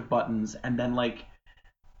a bunch of buttons, and then like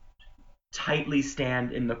tightly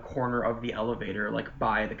stand in the corner of the elevator, like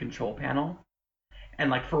by the control panel, and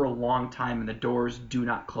like for a long time, and the doors do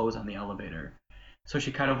not close on the elevator. So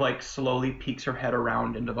she kind of like slowly peeks her head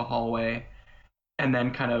around into the hallway, and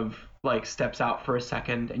then kind of like steps out for a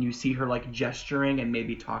second, and you see her like gesturing and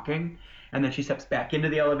maybe talking, and then she steps back into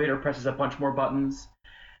the elevator, presses a bunch more buttons,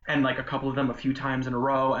 and like a couple of them a few times in a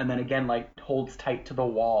row, and then again like holds tight to the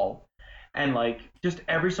wall, and like just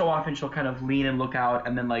every so often she'll kind of lean and look out,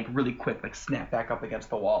 and then like really quick like snap back up against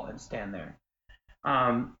the wall and stand there.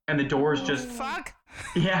 And the doors just Fuck.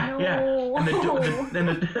 yeah, yeah, and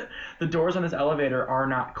the doors on this elevator are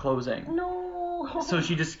not closing. No. So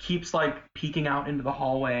she just keeps like peeking out into the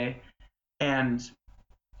hallway, and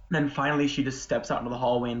then finally she just steps out into the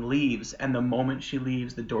hallway and leaves, and the moment she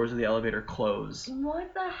leaves, the doors of the elevator close.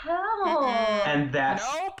 What the hell? Mm-mm. And that's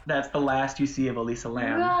Nope. that's the last you see of Elisa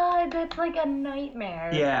Lam. God, that's like a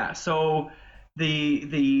nightmare. Yeah, so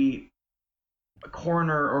the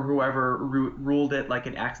coroner or whoever ruled it like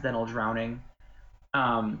an accidental drowning.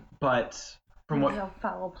 But from what No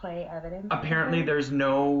foul play evidence. apparently there's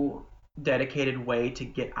no dedicated way to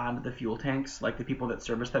get onto the fuel tanks. Like the people that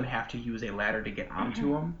service them have to use a ladder to get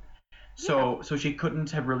onto them. So she couldn't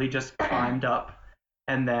have really just climbed up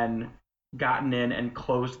and then gotten in and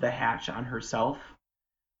closed the hatch on herself.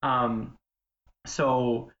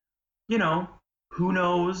 So, you know, who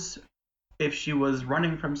knows if she was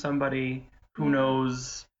running from somebody, who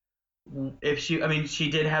knows if she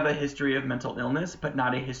did have a history of mental illness, but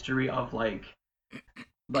not a history of like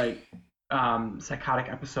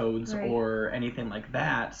psychotic episodes Right. or anything like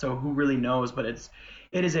that. So who really knows? But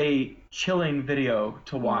it is a chilling video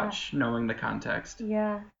to watch, knowing the context.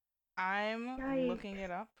 Yeah. I'm Yikes. looking it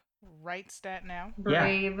up right stat now,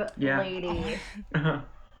 Brave Yeah. lady.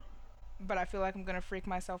 but I feel like I'm gonna freak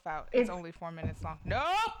myself out. It's- It's only 4 minutes long. Nope.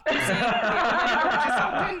 See, the elevator door is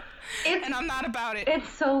open, It's and I'm not about it. it's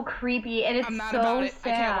so creepy and it's I'm not so about it.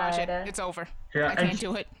 sad. I can't watch it. It's over. Yeah, I can't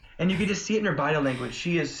do it. And you can just see it in her body language.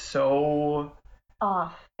 She is so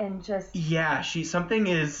Off and just something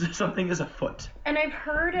is afoot. and I've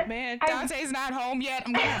heard Man, I've- Dante's not home yet.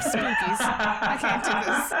 I'm gonna have spookies. I can't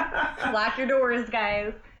do this. lock your doors,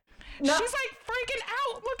 guys. No. She's like freaking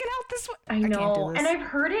out, looking out this way. I know, can't do this. and I've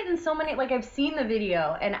heard it in so many. Like I've seen the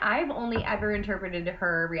video, and I've only ever interpreted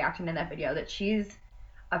her reaction in that video that she's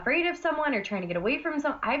afraid of someone or trying to get away from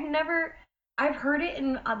some. I've heard it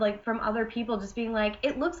in like from other people just being like,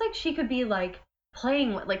 it looks like she could be like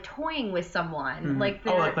playing with, like toying with someone, Mhm. like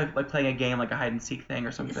oh, they're- like playing a game, like a hide and seek thing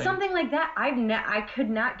or something. something like that. I could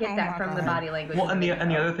not get Oh that my from the God. body language. Well, of and the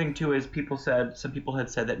video. other thing too is some people had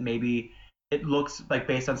said that maybe it looks like,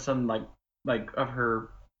 based on some like of her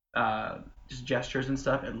just gestures and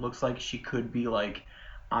stuff, it looks like she could be like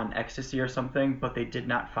on ecstasy or something, but they did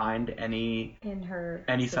not find any in her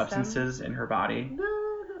system. substances in her body.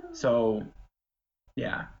 So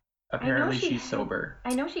yeah, apparently she she's had- sober.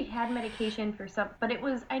 I know she had medication for some, but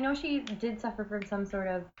I know she did suffer from some sort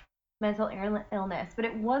of mental illness, but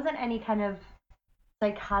it wasn't any kind of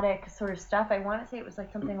psychotic sort of stuff. I want to say it was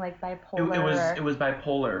like something like bipolar. It was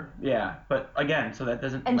bipolar, yeah. But again, so that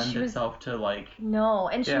doesn't And lend she was- itself to like. No,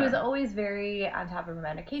 and she Yeah. was always very on top of her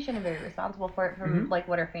medication and very responsible for it from like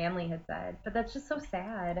what her family had said. But that's just so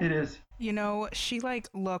sad. It is. You know, she like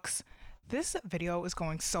looks. This video is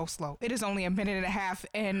going so slow. It is only a minute and a half,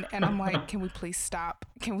 and I'm like, can we please stop?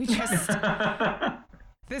 Can we just?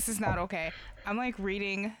 This is not okay. I'm like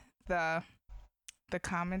reading the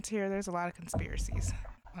comments here. There's a lot of conspiracies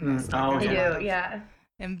on this. Like, Oh, there's They a lot do, of yeah.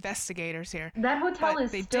 investigators here. That hotel But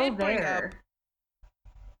is they still did bring there.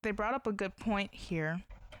 They brought up a good point here.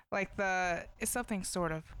 Like it's something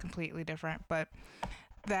sort of completely different, but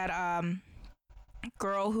that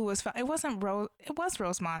girl who was found, it was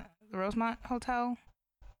Rosemont, the Rosemont Hotel,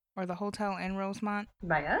 or the hotel in Rosemont.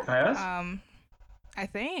 By us? By us? I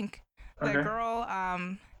think the Okay. girl,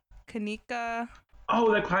 Kanika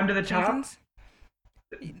Oh, that climbed to the top. Jenkins.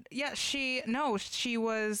 Yeah, she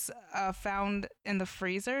was found in the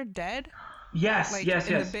freezer, dead, Yes, like yes,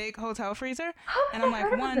 in yes. the big hotel freezer. How And have I'm I like,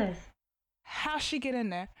 heard one, of this? How'd she get in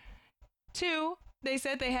there? 2, they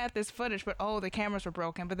said they had this footage, but the cameras were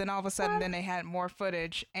broken. But then all of a sudden, then they had more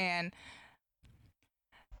footage, and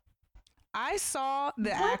I saw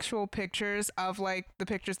the What? actual pictures of like the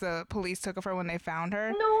pictures the police took of her when they found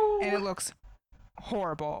her, No. and it looks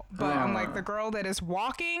horrible. But I'm like, the girl that is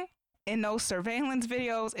walking in those surveillance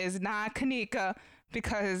videos is not Kanika,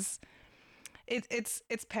 because it's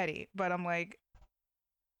petty. But I'm like,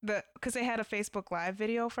 because they had a Facebook Live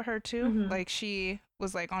video for her too. Mhm. Like she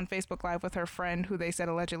was like on Facebook Live with her friend who they said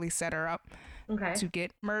allegedly set her up Okay. to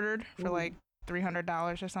get murdered for Ooh. like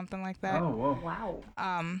 $300 or something like that. Oh, whoa. Wow.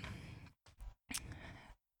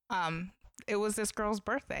 It was this girl's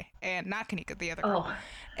birthday, and not Kanika, the other girl. Oh.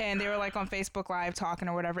 And they were like on Facebook Live talking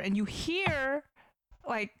or whatever, and you hear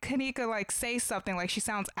like Kanika like say something, like she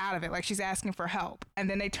sounds out of it, like she's asking for help, and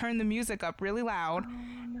then they turn the music up really loud,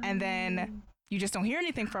 and then you just don't hear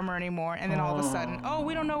anything from her anymore. And then all of a sudden, oh,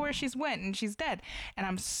 we don't know where she's went and she's dead. And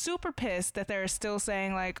I'm super pissed that they're still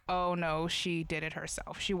saying like, oh no, she did it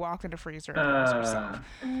herself. She walked in the freezer and froze herself.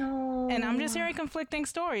 No. And I'm just hearing conflicting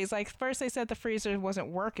stories. Like first they said the freezer wasn't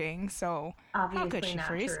working, so Obviously how could she not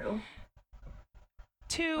freeze? True.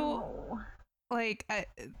 Two, Oh. like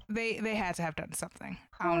they had to have done something.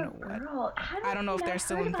 I don't know what. Girl. I don't know if they're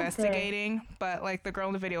still investigating, but like the girl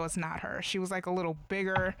in the video is not her. She was like a little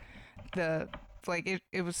bigger. It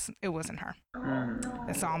wasn't her. Oh, no.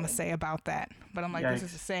 That's all I'm gonna say about that. But I'm like, this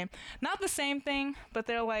is the same, not the same thing, but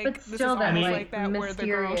they're like, But this is still almost that, like that where the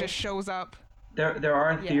girl mysterious. just shows up. There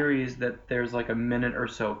are theories that there's like a minute or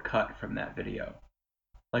so cut from that video,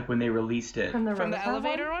 like when they released it. From the From the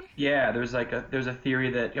elevator one? Yeah, there's a theory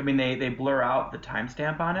that they blur out the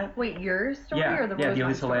timestamp on it. Wait, your story Yeah, or the the Roseanne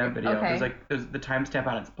Elisa story? Lam video. Okay. There's the timestamp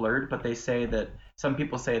on it's blurred, but they say that some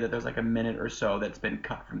people say that there's like a minute or so that's been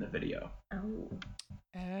cut from the video. Oh,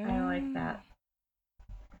 I like that.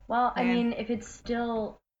 Well, I Man. mean, if it's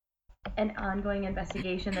still an ongoing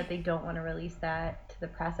investigation that they don't want to release that to the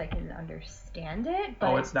press, I can understand it.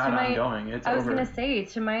 But It's not ongoing. It's I was over. gonna say,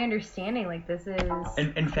 to my understanding, like this is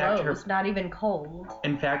In fact, closed, not even cold.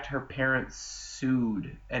 In fact, her parents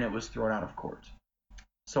sued, and it was thrown out of court.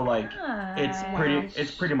 So like,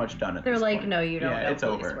 it's pretty much done at They're this like, point. no, you don't Yeah, know it's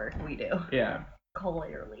police over. work. We do. Yeah.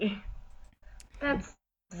 Clearly. That's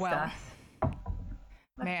Well, sus.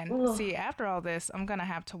 Man, Ugh. see, after all this, I'm gonna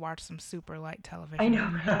have to watch some super light television. I know.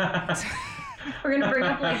 Right? We're gonna bring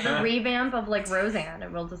up like the revamp of like Roseanne,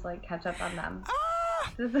 and we'll just like catch up on them.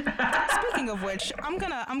 Speaking of which, I'm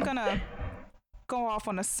gonna go off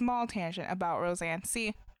on a small tangent about Roseanne.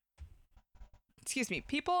 See, excuse me,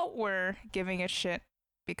 people were giving it shit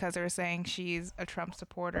because they were saying she's a Trump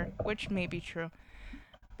supporter, which may be true.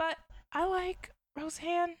 But I like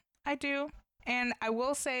Roseanne. I do. And I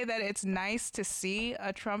will say that it's nice to see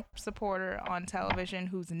a Trump supporter on television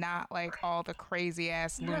who's not like all the crazy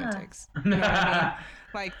ass lunatics. You know what I mean?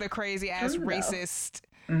 Like the crazy ass True, though. racist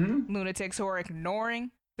lunatics who are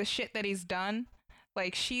ignoring the shit that he's done.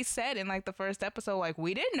 Like she said in like the first episode, like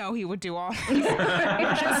we didn't know he would do all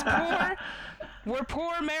this. We're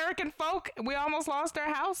poor American folk. We almost lost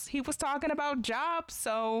our house. He was talking about jobs,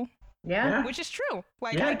 so Yeah. which is true.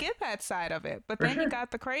 Like Yeah. I get that side of it, but For then you sure. got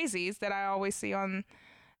the crazies that I always see on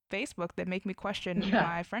Facebook that make me question Yeah.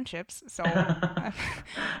 my friendships. So,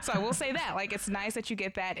 so I will say that like it's nice that you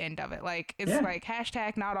get that end of it. Like it's Yeah. like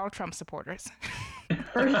hashtag not all Trump supporters.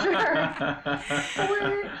 For sure. For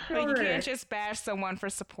Like you sure. can't just bash someone for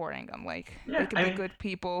supporting them. Like Yeah, they could I be mean- good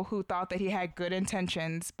people who thought that he had good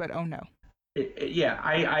intentions, but oh no.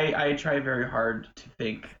 I try very hard to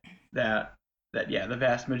think that the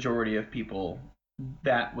vast majority of people,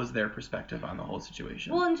 that was their perspective on the whole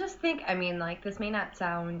situation. Well, and just think, I mean, like, this may not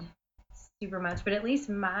sound super much, but at least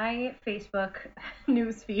my Facebook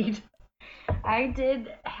newsfeed, I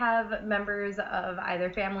did have members of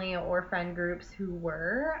either family or friend groups who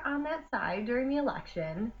were on that side during the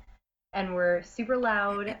election and were super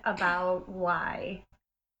loud about why.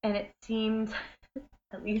 And it seemed,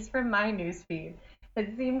 at least from my newsfeed,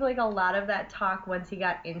 it seemed like a lot of that talk once he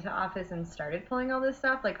got into office and started pulling all this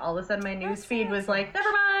stuff, like all of a sudden my newsfeed was like, never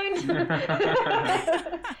mind.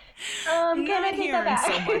 Can I Not take hearing that so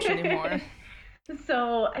back? much anymore.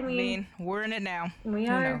 So, I I mean, mean, we're in it now. we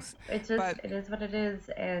Who are. knows? It's just, But it is what it is.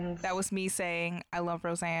 And that was me saying, I love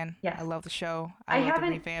Roseanne. Yes. I love the show. I I love the haven't-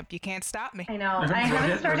 revamp. You can't stop me. I know. I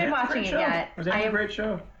haven't started watching it yet. Roseanne's a great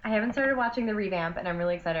show. I haven't started watching the revamp, and I'm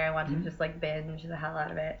really excited. I want to just like binge the hell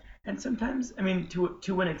out of it. And sometimes, I mean,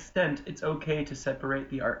 to an extent, it's okay to separate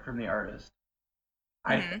the art from the artist.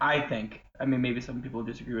 I think. I mean, maybe some people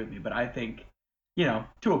disagree with me, but I think,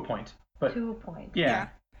 to a point. But To a point. yeah.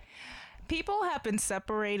 People have been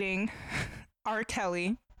separating R.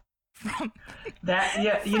 Kelly from That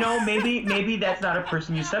maybe that's not a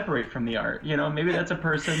person you separate from the art. Maybe that's a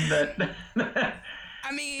person that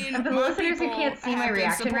I mean, And for the my listeners who people can't see my have been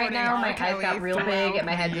reaction right supporting now, R. my eyes Kelly got real big and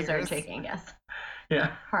my head just started years. shaking. Yes.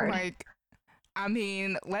 yeah. Hard. Like, I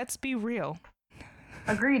mean, let's be real.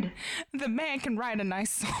 Agreed. The man can write a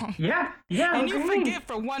nice song. Yeah. And you agreed. forget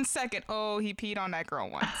for 1 second, oh, he peed on that girl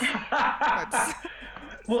once. That's-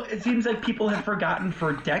 Well, it seems like people have forgotten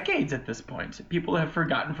for decades at this point. People have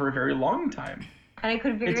forgotten for a very long time. And I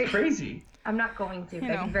could It's crazy. I'm not going to. You I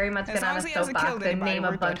know, could very much as get long on a as he hasn't soapbox killed and anybody, name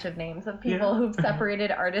a we're bunch good. of names of people who've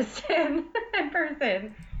separated artists in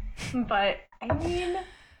person. But I mean,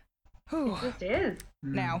 Whew. it just is.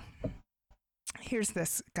 Now, here's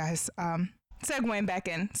this, guys. Segueing back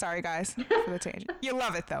in. Sorry, guys, for the tangent. You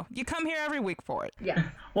love it, though. You come here every week for it. Yes.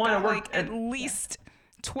 Well, Got, and it like worked. at least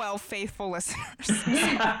 12 faithful listeners.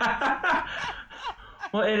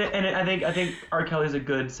 Well, and I think R. Kelly's a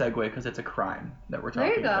good segue because it's a crime that we're There you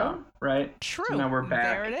talking go. about, right? True. So now we're back.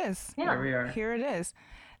 There it is. Yeah. There we are. Here it is.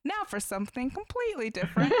 Now for something completely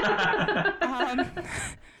different.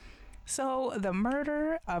 So the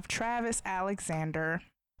murder of Travis Alexander,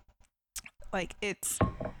 like it's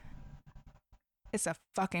a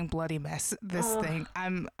fucking bloody mess. This thing.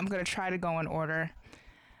 I'm gonna try to go in order.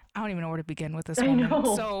 I don't even know where to begin with this I woman.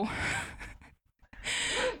 know. So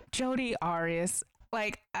Jodi Arias,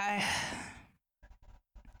 like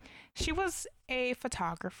she was a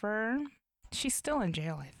photographer. She's still in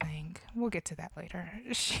jail, I think. We'll get to that later.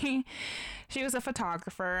 She was a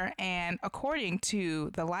photographer, and according to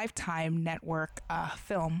the Lifetime Network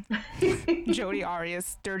film, Jodi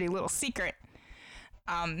Arias' Dirty Little Secret,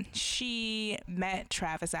 she met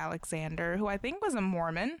Travis Alexander, who I think was a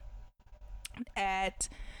Mormon, at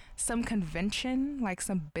some convention, like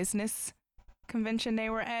some business convention they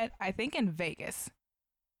were at, I think in Vegas.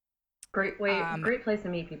 Great place to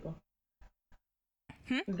meet people.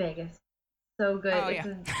 Vegas. So good. Oh, it's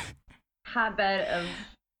yeah. a hotbed of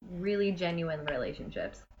really genuine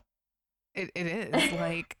relationships. It is.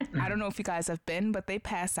 Like, I don't know if you guys have been, but they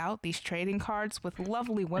pass out these trading cards with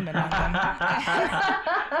lovely women on them.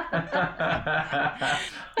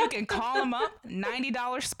 You can call them up,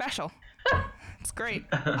 $90 special. It's great.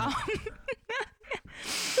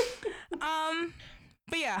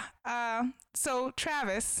 But yeah, so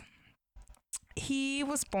Travis, he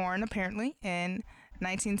was born apparently in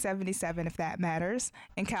 1977, if that matters,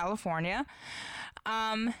 in California.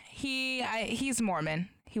 He's Mormon.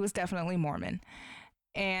 He was definitely Mormon.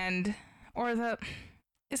 Is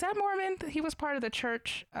that Mormon? He was part of the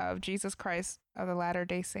Church of Jesus Christ of the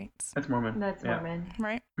Latter-day Saints. That's Mormon. That's Yeah. Mormon.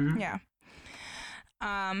 Right? Mhm. Yeah.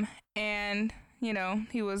 And, you know,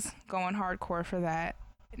 he was going hardcore for that.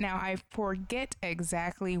 Now, I forget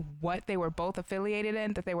exactly what they were both affiliated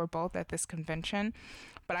in, that they were both at this convention.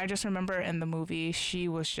 But I just remember in the movie, she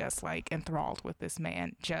was just like enthralled with this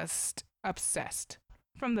man, just obsessed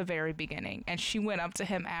from the very beginning. And she went up to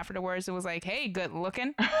him afterwards and was like, hey, good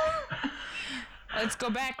looking. Let's go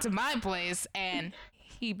back to my place. And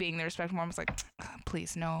he, being the respectful one, was like,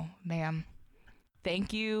 please, no, ma'am.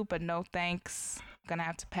 Thank you, but no thanks. I'm gonna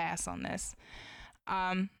have to pass on this.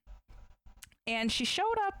 And she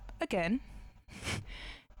showed up again.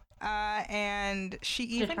 And she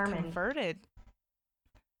even Determined. converted.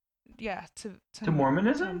 Yeah, to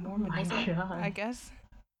Mormonism? Oh my God. I guess.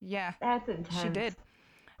 Yeah, That's intense. she did.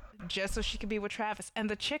 Just so she could be with Travis. And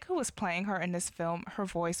the chick who was playing her in this film, her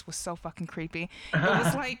voice was so fucking creepy. It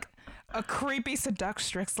was like a creepy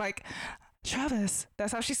seductress, like, Travis.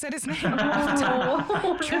 That's how she said his name.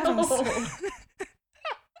 Oh, Travis. no.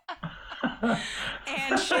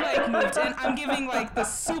 And she like moved in. I'm giving like the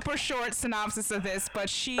super short synopsis of this, but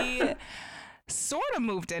she sort of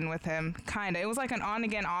moved in with him, kind of. It was like an on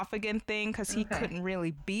again, off again thing because he couldn't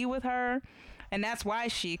really be with her. And that's why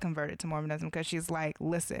she converted to Mormonism, because she's like,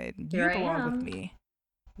 listen, you Here I belong with am. me.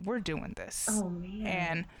 We're doing this. Oh, man.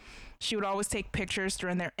 And she would always take pictures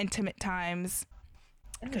during their intimate times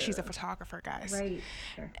because she's a photographer, guys. Right.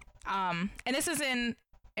 Sure. And this is in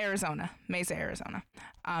Arizona, Mesa, Arizona.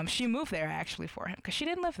 She moved there actually for him because she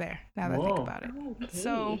didn't live there. Now that I think Whoa. about it, Okay.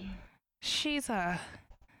 so she's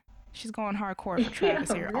going hardcore for Travis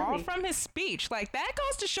Yeah, here, all really. from his speech. Like that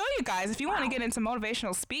goes to show you guys, if you want to get into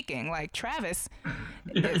motivational speaking, like Travis,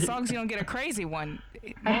 as long as you don't get a crazy one,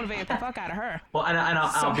 it motivated the fuck out of her. Well, and I'll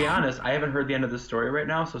So- be honest, I haven't heard the end of the story right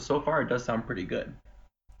now, so far it does sound pretty good.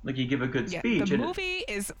 Like you give a good Yeah, speech. the and movie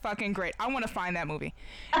is fucking great. I want to find that movie.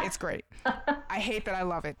 It's great. I hate that I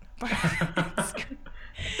love it, but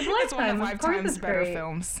it's one of Lifetime. Of course Lifetime's it's better great.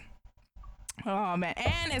 films. Oh man,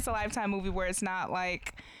 and it's a Lifetime movie where it's not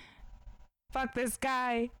like, fuck this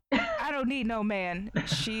guy, I don't need no man.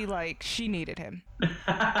 She needed him.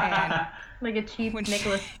 And Like a cheap When she-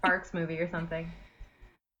 Nicholas Sparks movie or something.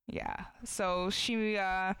 yeah, so she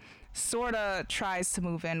sort of tries to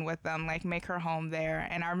move in with them, like make her home there.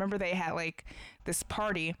 And I remember they had like this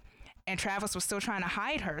party, and Travis was still trying to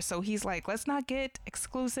hide her. So he's like, let's not get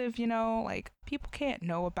exclusive, you know, like people can't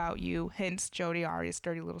know about you. Hence Jodi Arias'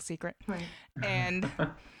 Dirty Little Secret. Right. And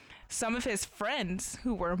some of his friends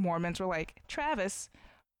who were Mormons were like, Travis,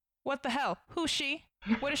 what the hell? Who's she?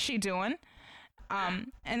 What is she doing?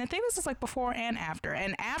 And I think this is like before and after.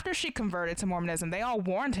 And after she converted to Mormonism, they all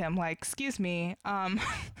warned him, like, excuse me,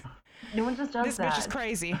 No one just does this that. bitch is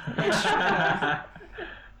crazy.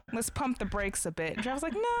 Let's pump the brakes a bit. And Travis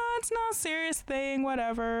was like, no, it's not a serious thing,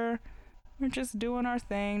 whatever. We're just doing our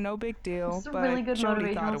thing, no big deal. It's a but really good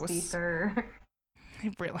Jodi thought motivational it was speaker.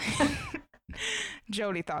 really.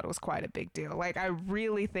 Jody thought it was quite a big deal. Like, I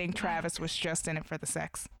really think Travis was just in it for the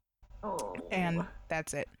sex. Oh. And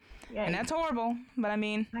that's it. Yeah, And that's horrible, but I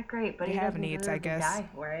mean, not great, but you he have doesn't needs, deserve I to guess. die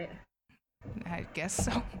for it. I guess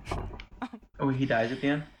so. Oh, he dies at the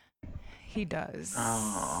end? He does.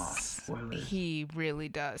 Oh, spoilers. He really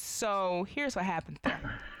does. So here's what happened there.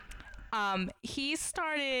 He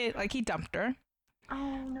started, like, he dumped her.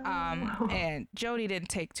 Oh, no. And Jody didn't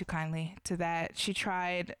take too kindly to that. She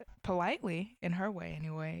tried politely, in her way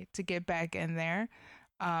anyway, to get back in there.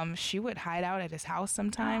 She would hide out at his house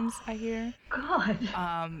sometimes, I hear. God.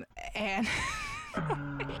 And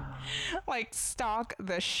like stalk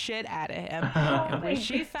the shit out of him. Oh, And when my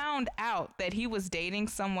she God. found out that he was dating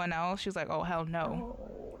someone else, she was like, oh, hell no.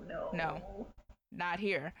 Oh, no. No. Not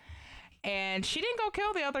here. And she didn't go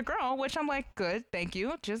kill the other girl, which I'm like, good, thank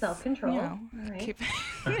you. Just Self-control. You know, All right. keep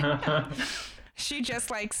she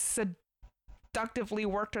just like seductively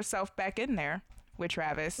worked herself back in there with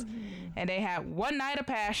Travis. And they had one night of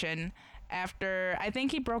passion after I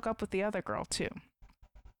think he broke up with the other girl too.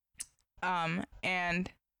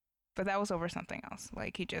 But that was over something else.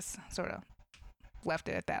 Like he just sort of left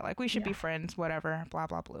it at that. Like we should be friends, whatever, blah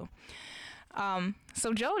blah blah.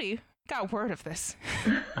 So Jody got word of this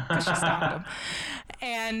because she stalked him,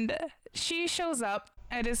 and she shows up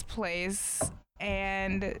at his place,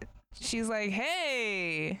 and she's like,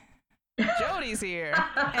 "Hey, Jody's here."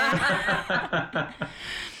 And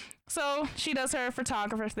so she does her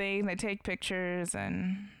photographer thing. They take pictures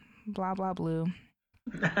and blah blah blue.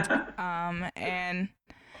 And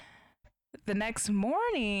the next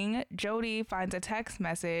morning, Jody finds a text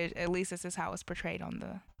message. At least this is how it's portrayed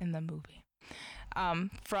in the movie.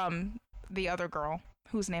 From the other girl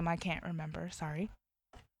whose name I can't remember. Sorry.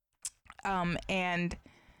 And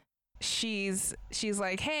she's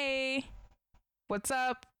like, "Hey, what's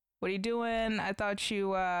up? What are you doing? I thought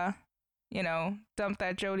you, dumped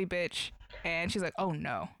that Jody bitch." And she's like, "Oh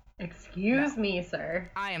no. Excuse me,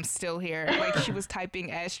 sir. I am still here." Like she was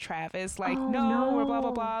typing as Travis, like, Oh, no, or blah,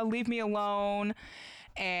 no. blah, blah, leave me alone.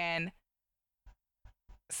 And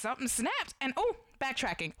something snapped. And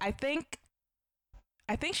backtracking. I think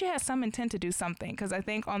she had some intent to do something. Because I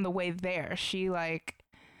think on the way there, she like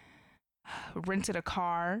rented a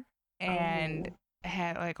car and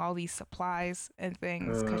had like all these supplies and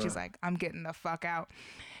things. Because she's like, I'm getting the fuck out.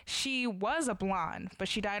 She was a blonde, but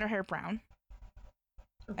she dyed her hair brown.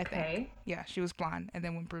 I think. Okay. Yeah, she was blonde and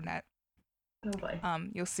then went brunette. Oh boy.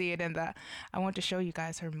 You'll see it in I want to show you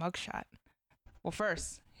guys her mugshot. Well,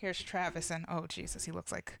 first, here's Travis, and oh Jesus, he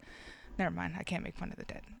looks like. Never mind, I can't make fun of the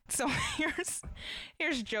dead. So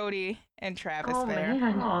here's Jody and Travis Oh there.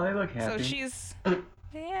 man. Oh, they look happy. So she's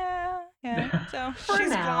yeah. So For she's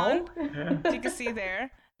now. blonde. You can see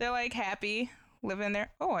there. They're like happy living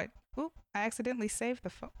there. Oh, I accidentally saved the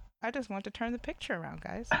phone. I just want to turn the picture around,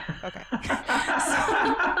 guys. Okay.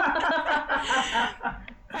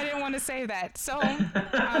 I didn't want to say that. So,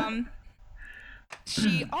 and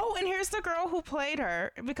here's the girl who played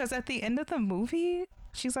her, because at the end of the movie,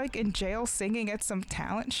 she's like in jail singing at some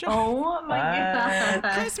talent show. Oh my god.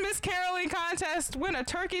 Christmas caroling contest, win a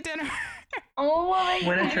turkey dinner. Oh my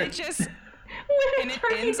Win a god. tur- And it just, Win and a it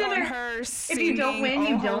turkey ends on dinner. her singing you don't win, "Oh you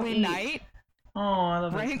don't Holy eat." Night, Oh, I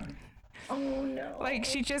love right? it. Oh no. Like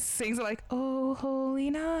she just sings like, "Oh Holy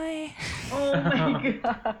Night, Oh my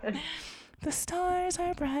god. the stars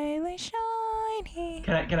are brightly shining."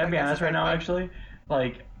 Can I be Like, honest that's right now? exactly- Actually,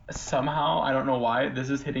 like somehow I don't know why this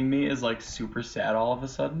is hitting me as like super sad all of a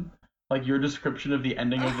sudden. Like your description of the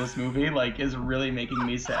ending of this movie like is really making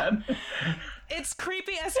me sad. It's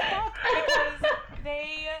creepy as fuck because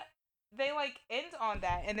they like end on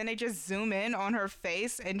that, and then they just zoom in on her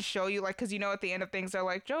face and show you, like, because at the end of things they're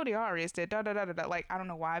like, Jodi Arias did da da da da da. Like, I don't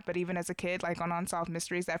know why, but even as a kid, like on Unsolved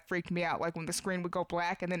Mysteries, that freaked me out. Like when the screen would go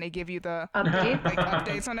black and then they give you the Update. like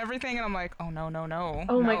updates on everything, and I'm like, oh no.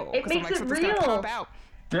 Oh my- no, it 'cause I'm makes like, it something's gonna real. pop out.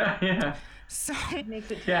 Yeah. So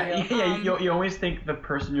Makes it Yeah, real. you always think the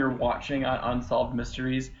person you're watching on Unsolved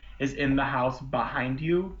Mysteries is in the house behind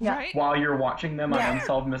you Yeah. right. while you're watching them on Yeah.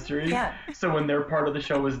 Unsolved Mysteries. Yeah. So when their part of the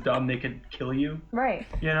show is done, they could kill you. Right.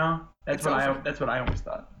 You know? It's over. That's what I always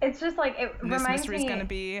thought. It's just like it And this reminds mystery's me. gonna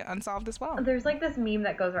be unsolved as well. There's like this meme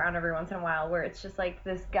that goes around every once in a while where it's just like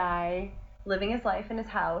this guy living his life in his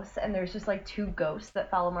house, and there's just like two ghosts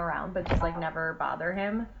that follow him around but just like never bother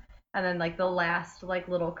him. And then like the last like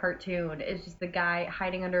little cartoon is just the guy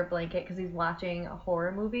hiding under a blanket because he's watching a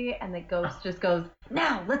horror movie, and the ghost just goes,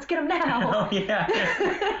 "Now, let's get him now." Oh yeah.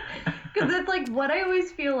 Because it's like what I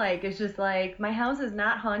always feel like is just like my house is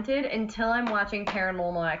not haunted until I'm watching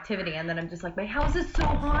Paranormal Activity, and then I'm just like, my house is so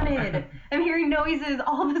haunted. I'm hearing noises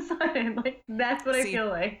all of a sudden. Like that's what I See, feel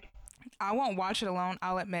like. I won't watch it alone.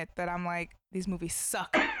 I'll admit that I'm like, these movies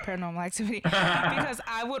suck, Paranormal Activity, because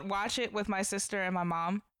I would watch it with my sister and my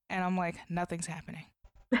mom, and I'm like, nothing's happening.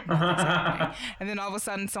 Nothing's happening. And then all of a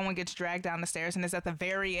sudden, someone gets dragged down the stairs, and it's at the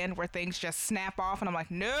very end where things just snap off, and I'm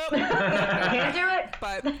like, nope. Can't do it.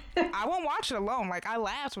 But I won't watch it alone. Like, I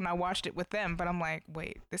laughed when I watched it with them, but I'm like,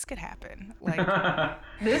 wait, this could happen. Like,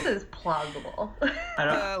 This is plausible.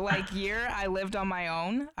 the like year I lived on my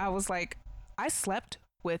own, I was like, I slept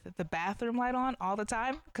with the bathroom light on all the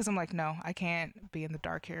time because I'm like, no, I can't be in the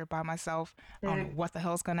dark here by myself. I don't know what the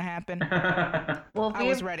hell's gonna happen. Well, I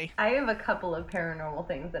was ready. I have a couple of paranormal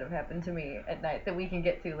things that have happened to me at night that we can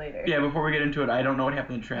get to later. Yeah, before we get into it, I don't know what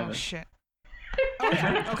happened to Oh Travis. shit.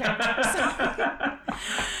 Okay. So,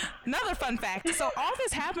 another fun fact. So all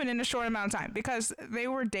this happened in a short amount of time because they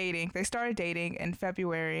were dating. They started dating in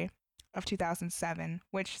February of 2007,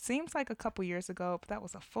 which seems like a couple years ago, but that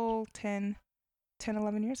was a full 10,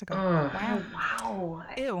 11 years ago. Ugh. Wow. Wow.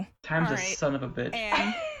 Ew. Time's All a right. son of a bitch.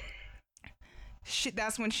 And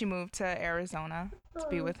that's when she moved to Arizona to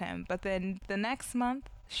be with him. But then the next month,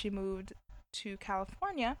 she moved to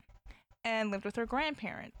California and lived with her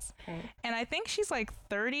grandparents. Okay. And I think she's like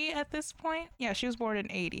 30 at this point. Yeah, she was born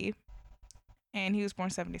in 80. And he was born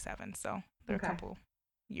 77. So they're Okay. a couple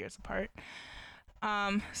years apart.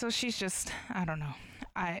 So she's just, I don't know.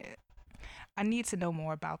 I need to know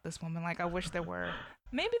more about this woman. Like, I wish there were,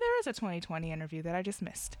 maybe there is a 2020 interview that I just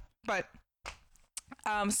missed. But,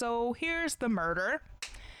 so here's the murder.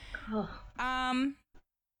 Oh,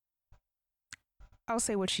 I'll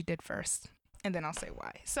say what she did first, and then I'll say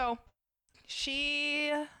why. So,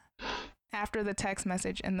 she, after the text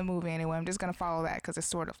message in the movie anyway, I'm just going to follow that because it's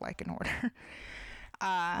sort of like in order.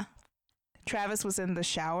 Travis was in the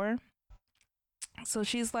shower. So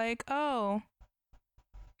she's like, oh,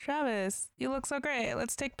 Travis, you look so great.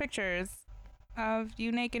 Let's take pictures of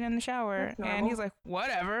you naked in the shower. That's And normal. he's like,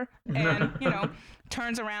 whatever. And,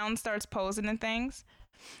 turns around, starts posing and things.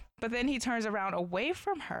 But then he turns around away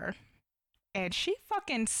from her and she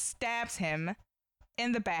fucking stabs him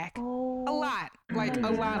in the back. oh. A lot. Like, my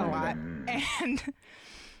a lot. God. And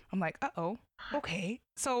I'm like, uh-oh, okay.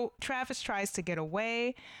 So Travis tries to get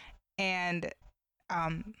away and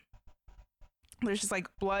there's just like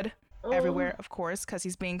blood Oh. everywhere, of course, because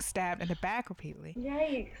he's being stabbed in the back repeatedly.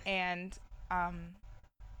 Yikes. And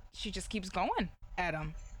she just keeps going at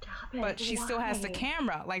him. Stop it. But she still has the Why?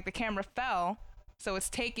 camera. Like, the camera fell, so it's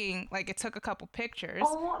taking, like, it took a couple pictures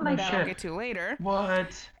Oh my that shit. I'll get to later.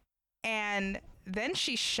 What? And then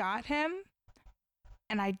she shot him,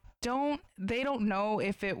 and they don't know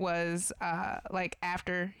if it was, like,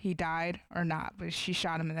 after he died or not, but she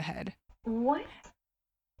shot him in the head. What?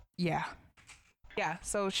 Yeah. Yeah,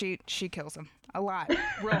 so she kills him a lot,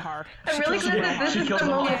 real hard. I'm She really kills him glad real that hard. this She is kills the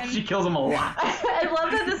him. moment. She kills him a lot. I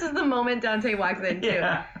love that this is the moment Dante walks in too.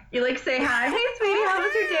 Yeah. You like say hi, hey sweetie, how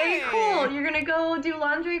was your day? Hey. Cool. You're gonna go do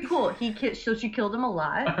laundry? Cool. So she killed him a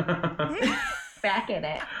lot. Back in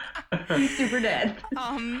it. He's super dead.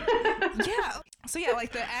 Yeah. So yeah,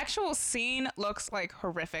 like the actual scene looks like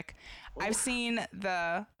horrific. I've seen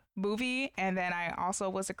the movie, and then I also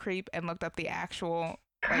was a creep and looked up the actual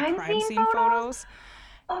like crime scene photos.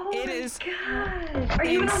 Oh It my is God. Are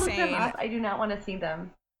you gonna look them insane. up? I do not want to see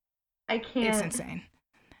them. I can't. It's insane.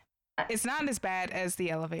 It's not as bad as the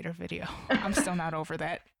elevator video. I'm still not over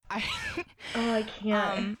that. Oh, I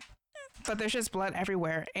can't. But there's just blood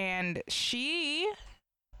everywhere, and she,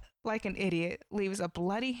 like an idiot, leaves a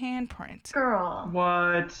bloody handprint Girl.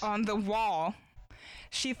 What? on the wall.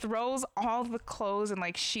 She throws all the clothes and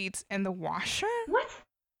like sheets in the washer What?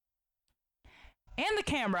 and the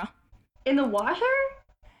camera. In the washer?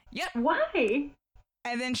 Yep. Why?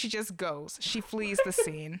 And then she just goes. She flees the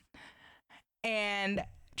scene. And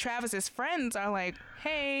Travis's friends are like,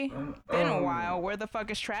 hey, been a while. Where the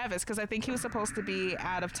fuck is Travis? Because I think he was supposed to be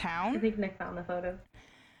out of I town. think Nick found the photo.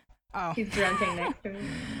 Oh. He's grunting next to me.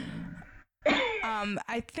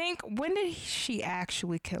 I think, when did she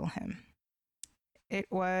actually kill him? It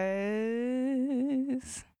was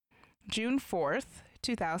June 4th,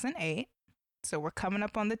 2008. So we're coming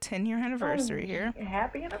up on the 10-year anniversary here.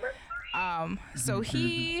 Happy anniversary. So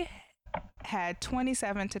he had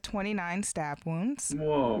 27 to 29 stab wounds.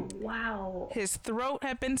 Whoa. Wow. His throat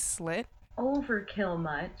had been slit Overkill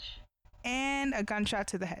much. and a gunshot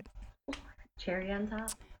to the head. Cherry on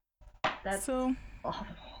top. That's So, awful.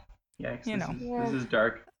 Yikes. You know. This is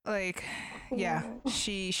dark. like, yeah,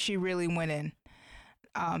 she really went in.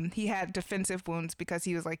 He had defensive wounds because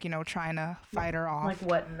he was like, trying to fight her off. Like,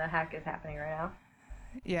 what in the heck is happening right now?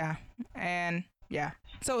 Yeah. And yeah.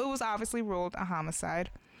 So it was obviously ruled a homicide.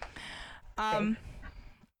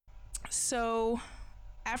 So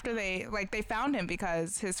after they found him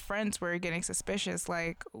because his friends were getting suspicious,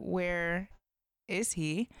 like, where is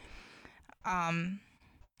he?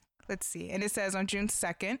 Let's see. And it says on June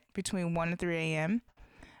 2nd between 1 and 3 a.m.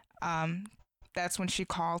 That's when she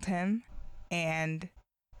called him, and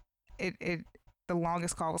it the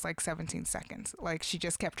longest call was like 17 seconds. Like, she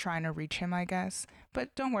just kept trying to reach him, I guess.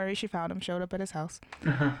 But don't worry, she found him, showed up at his house.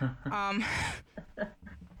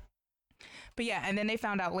 But yeah, and then they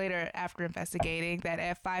found out later after investigating that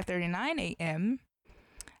at 5:39 a.m.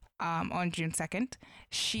 On June 2nd,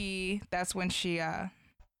 that's when she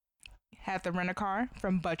had to rent a car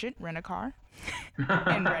from Budget Rent-A-Car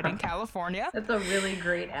in Redding, California. That's a really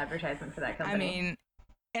great advertisement for that company. I mean,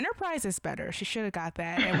 Enterprise is better. She should have got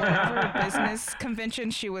that. And whatever business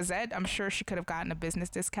convention she was at, I'm sure she could have gotten a business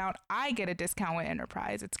discount. I get a discount with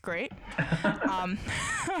Enterprise. It's great.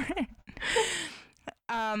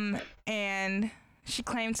 And she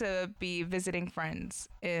claimed to be visiting friends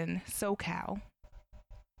in SoCal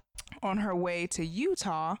on her way to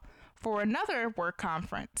Utah for another work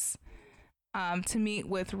conference to meet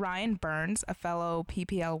with Ryan Burns, a fellow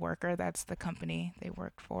PPL worker. That's the company they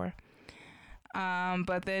worked for.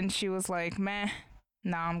 But then she was like, meh,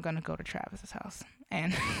 now I'm going to go to Travis's house.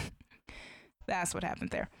 And that's what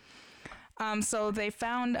happened there. So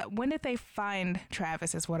when did they find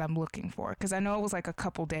Travis is what I'm looking for. Cause I know it was like a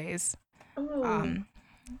couple days.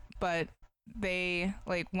 But they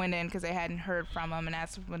like went in cause they hadn't heard from him. And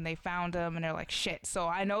that's when they found him and they're like, shit. So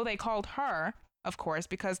I know they called her, of course,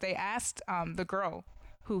 because they asked, the girl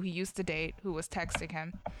who he used to date, who was texting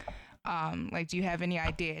him, like, do you have any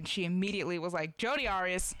idea? And she immediately was like, Jodi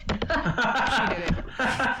Arias. She did it.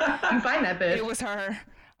 You find that bitch. It was her.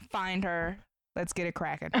 Find her. Let's get it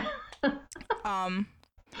cracking.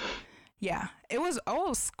 Yeah, it was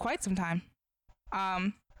quite some time.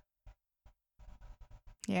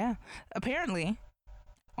 Yeah, apparently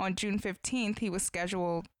on June 15th, he was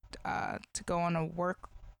scheduled to go on a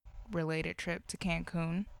work-related trip to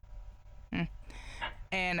Cancun.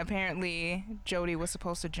 And apparently Jodi was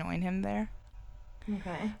supposed to join him there.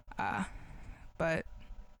 Okay. But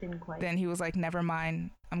didn't quite. Then he was like, never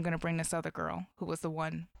mind, I'm going to bring this other girl who was the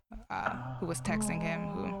one who was texting him.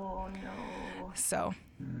 Oh, no. So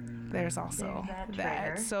there's also There's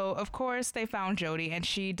that. So, of course, they found Jodi and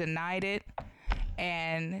she denied it.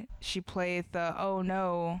 And she played the, oh,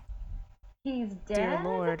 no. He's dead? Dear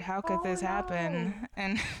Lord, how could this no. happen?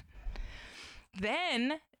 And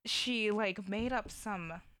then she, like, made up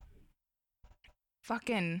some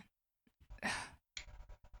fucking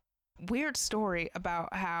weird story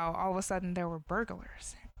about how all of a sudden there were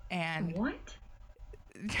burglars. And what?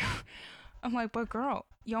 I'm like, but girl,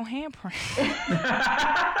 your handprint.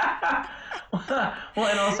 Well,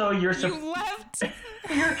 and also You left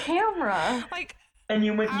your camera. Like, and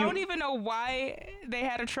you went. I don't even know why they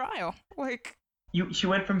had a trial. Like, she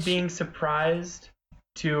went from being surprised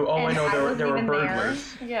to, oh, I know there were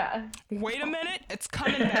burglars. There. Yeah. Wait a minute, it's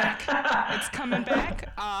coming back. It's coming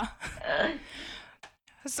back.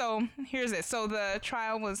 So here's it. So the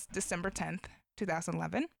trial was December 10th,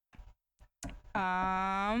 2011.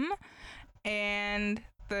 And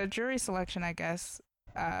the jury selection, I guess,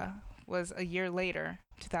 was a year later,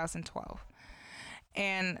 2012.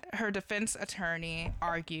 And her defense attorney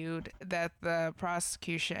argued that the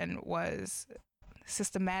prosecution was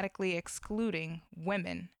systematically excluding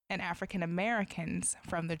women and African Americans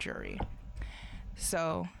from the jury.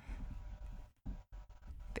 So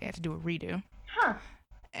they had to do a redo. Huh.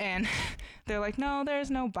 And they're like, no, there's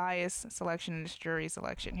no bias selection in this jury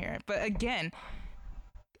selection here. But again,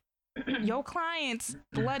 your client's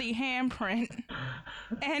bloody handprint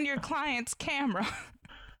and your client's camera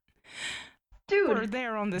were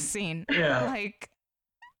there on the scene. Yeah. Like,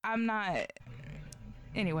 I'm not.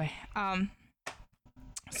 Anyway,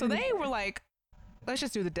 so they were like, let's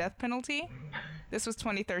just do the death penalty. This was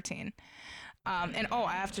 2013. And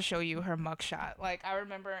I have to show you her mugshot. Like, I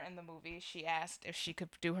remember in the movie, she asked if she could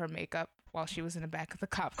do her makeup while she was in the back of the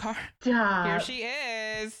cop car. Stop. Here she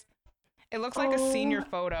is. It looks like a senior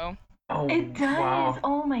photo. Oh, it does. Wow.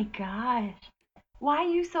 Oh my gosh. Why are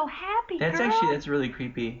you so happy, That's girl? that's really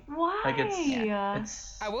creepy. Why? Like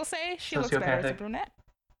it's I will say she looks better as a sociopathic. brunette.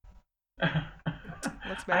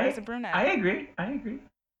 Looks better as a brunette. I agree.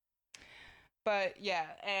 But yeah,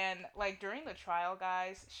 and like during the trial,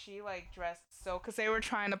 guys, she like dressed so, because they were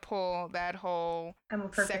trying to pull that whole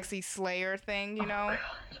sexy slayer thing, you know?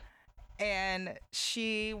 And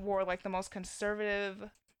she wore like the most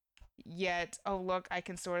conservative yet, oh look, I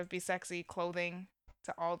can sort of be sexy clothing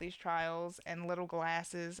to all these trials, and little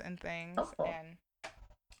glasses and things, and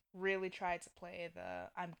really tried to play the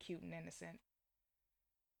I'm cute and innocent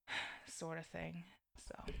sort of thing.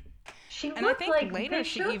 So, She and I looked think like later they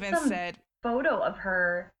she showed even some said, photo of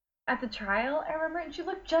her at the trial, I remember, and she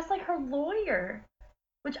looked just like her lawyer,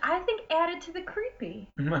 which I think added to the creepy.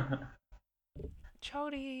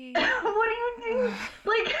 Jody. What do you do?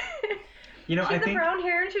 Like, You know, she I had the think brown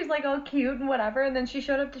hair and she was like all cute and whatever, and then she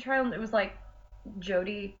showed up to trial and it was like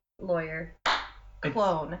Jody, lawyer,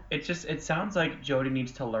 clone. it sounds like Jody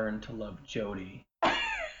needs to learn to love Jody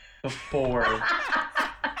before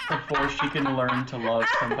she can learn to love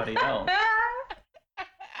somebody else.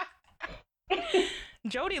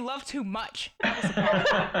 Jody loved too much. That was the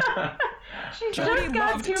problem. She's Jody just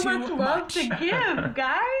got loved too too much love much. to give,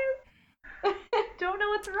 guys. Don't know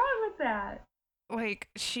what's wrong with that. Like,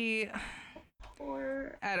 she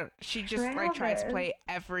just like Travis.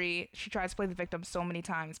 she tries to play the victim so many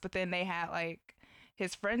times, but then they had like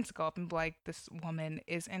his friends go up and be like, this woman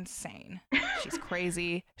is insane, she's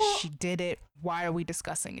crazy, she did it, why are we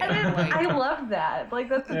discussing it? And Like, I love that. Like,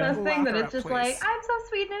 that's the best thing, Lock that her it's up, just please. like, I'm so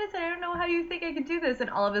sweet and innocent, I don't know how you think I could do this, and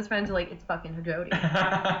all of his friends are like, it's fucking Jody. Fuck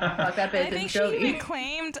that and bitch, I think it's she Jody. even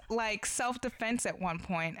claimed like self-defense at one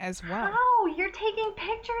point as well. How? You're taking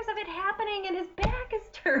pictures of it happening and his back is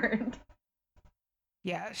turned.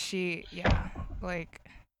 Yeah, like,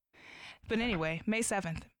 but anyway, May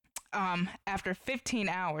 7th, after 15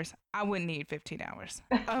 hours, I wouldn't need 15 hours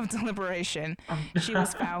of deliberation, she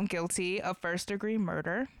was found guilty of first-degree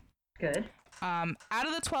murder. Good. Out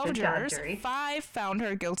of the 12 Good job, jurors, jury. 5 found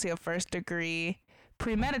her guilty of first-degree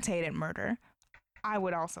premeditated murder. I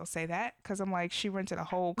would also say that, because I'm like, she rented a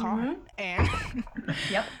whole car and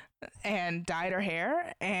Yep. and dyed her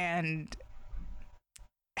hair and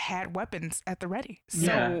had weapons at the ready. So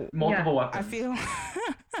Yeah, multiple I weapons. feel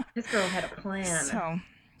This girl had a plan. so.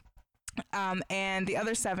 And the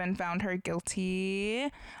other 7 found her guilty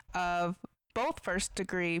of both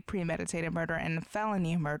first-degree premeditated murder and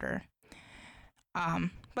felony murder.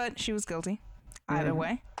 But she was guilty either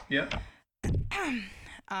way. Yep. And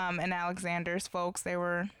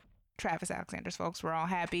Travis Alexander's folks were all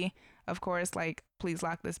happy, of course, like, please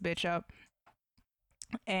lock this bitch up.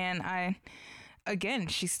 And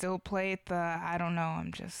she still played the, I don't know,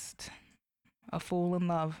 I'm just a fool in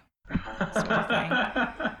love sort of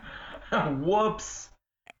thing. Whoops.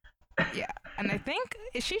 Yeah. And I think,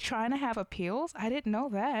 is she trying to have appeals? I didn't know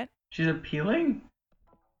that. She's appealing?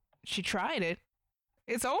 She tried it.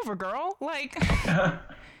 It's over, girl. Like,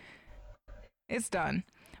 it's done.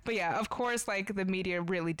 But yeah, of course, like, the media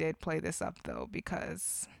really did play this up, though,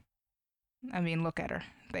 because, I mean, look at her.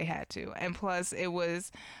 They had to. And plus, it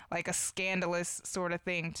was, like, a scandalous sort of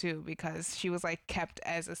thing, too, because she was, like, kept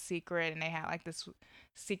as a secret, and they had, like, this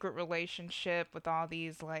secret relationship with all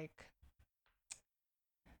these, like,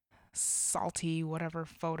 salty whatever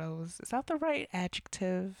photos. Is that the right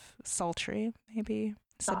adjective? Sultry, maybe?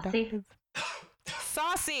 Saucy. Seductive?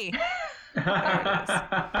 Saucy! There it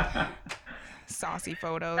is. Saucy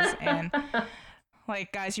photos. And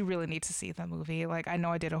like, guys, you really need to see the movie. Like, I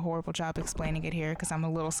know I did a horrible job explaining it here because I'm a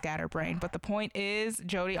little scatterbrained, but the point is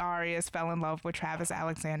Jodi Arias fell in love with Travis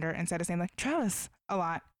Alexander and said his name like Travis a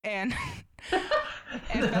lot, and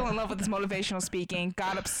and fell in love with his motivational speaking,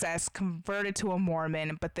 got obsessed, converted to a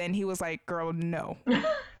Mormon, but then he was like, girl, no.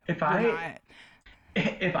 If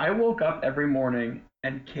I woke up every morning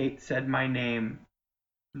and Kate said my name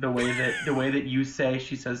the way that you say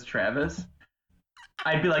she says Travis,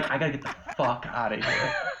 I'd be like, I gotta get the fuck out of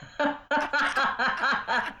here.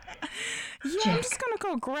 Yeah, Jack. I'm just gonna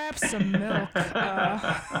go grab some milk.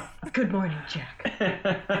 Good morning, Jack.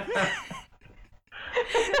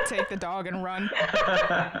 Take the dog and run.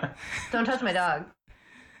 Don't touch my dog.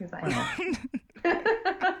 He's fine.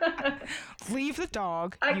 Leave the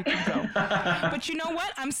dog. You can go. But you know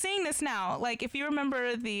what? I'm seeing this now. Like, if you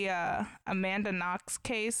remember the Amanda Knox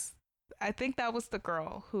case, I think that was the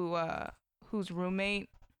girl whose roommate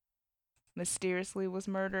mysteriously was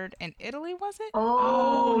murdered in Italy, was it?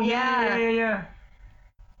 Oh, yeah.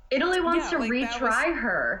 Italy wants Yeah, to like, that retry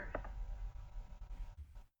her.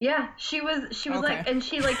 Yeah, she was Okay. like, and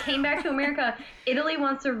she like came back to America. Italy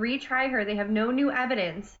wants to retry her. They have no new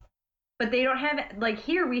evidence, but they don't have, like,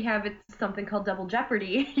 here we have something called double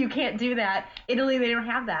jeopardy. You can't do that. Italy, they don't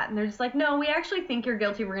have that, and they're just like, no, we actually think you're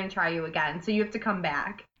guilty. We're gonna try you again, so you have to come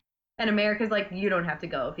back. And America's like, you don't have to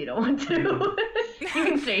go if you don't want to. You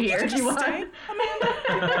can stay here if you want. Stay,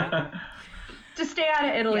 Amanda. Just stay out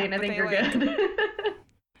of Italy, Yeah, and I but think they, you're like, good.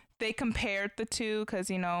 They compared the two because,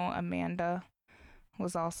 you know, Amanda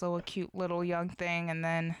was also a cute little young thing, and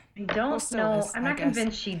then I don't still know. is, I'm I not guess.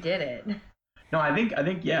 convinced she did it. No, I think it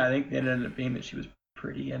ended up being that she was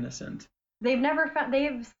pretty innocent. They've never found.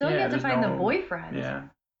 They've still Yeah, yet to there's find the no- boyfriend. Yeah.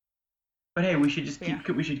 But hey, we should just Yeah.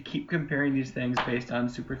 keep comparing these things based on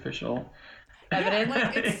superficial Evidence. Yeah,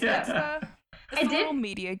 like it's a I did- little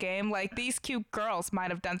media game. Like these cute girls might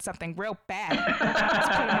have done something real bad. Let's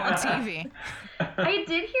put them on TV. I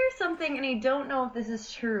did hear something, and I don't know if this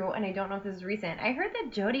is true, and I don't know if this is recent. I heard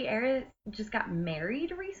that Jodi Arias just got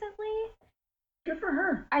married recently. Good for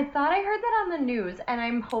her. I thought I heard that on the news, and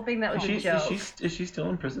I'm hoping that was a joke. Is she still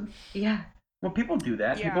in prison? Yeah. Well, people do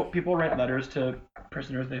that. Yeah. People write letters to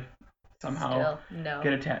prisoners they somehow Still, no.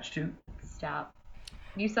 get attached to. Stop.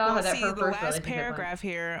 You saw Well, how that see, her the first last relationship paragraph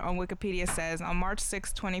here on Wikipedia says, on March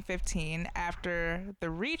 6, 2015, after the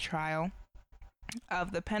retrial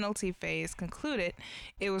of the penalty phase concluded,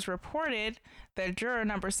 it was reported that juror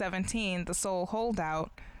number 17, the sole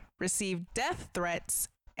holdout, received death threats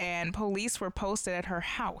and police were posted at her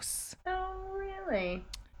house. went. Oh, really?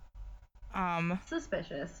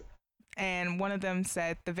 Suspicious. And one of them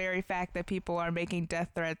said, the very fact that people are making death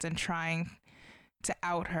threats and trying to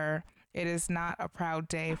out her, it is not a proud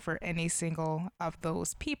day for any single of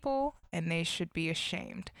those people, and they should be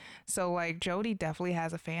ashamed. So, like, Jodi definitely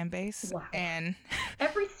has a fan base, Wow. and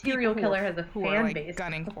Every serial people killer has a who are fan like base.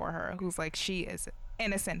 gunning for her, who's like, she is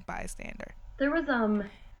innocent bystander. There was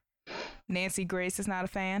Nancy Grace is not a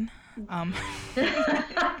fan.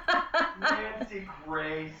 Nancy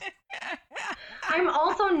Grace. I'm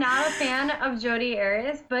also not a fan of Jodi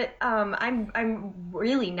Arias, but I'm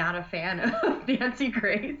really not a fan of Nancy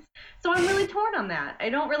Grace. So I'm really torn on that. I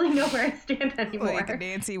don't really know where I stand anymore. Like,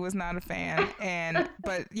 Nancy was not a fan,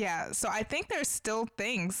 but yeah, so I think there's still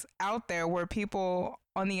things out there where people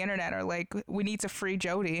on the internet are like, we need to free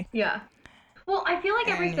Jodi. Yeah. Well, I feel like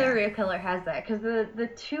every And, yeah. serial killer has that, because the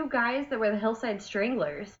two guys that were the Hillside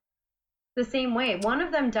Stranglers, the same way. One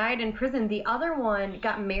of them died in prison. The other one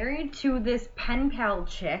got married to this pen pal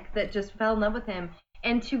chick that just fell in love with him.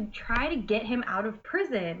 And to try to get him out of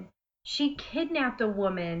prison, she kidnapped a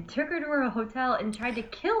woman, took her to her hotel, and tried to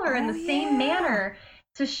kill her in the same manner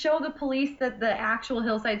to show the police that the actual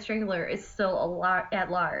Hillside Strangler is still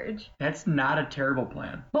at large. That's not a terrible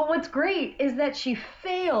plan. But what's great is that she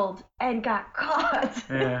failed and got caught.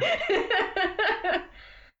 Yeah.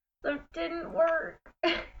 So it didn't work.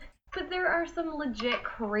 But there are some legit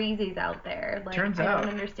crazies out there. Like, Turns I out-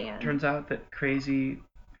 don't understand. Turns out that crazy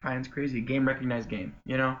finds crazy. Game recognized game,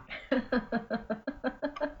 you know?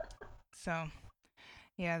 So,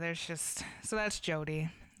 yeah, so that's Jodi.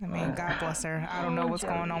 I mean, God bless her. I don't know what's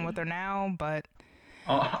going on with her now, but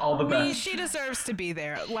All the I mean, best. she deserves to be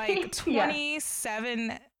there. Like, Yeah.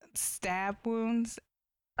 27 stab wounds,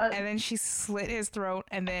 and then she slit his throat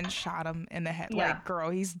and then shot him in the head. Yeah. Like, girl,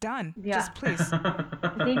 he's done. Yeah. Just please.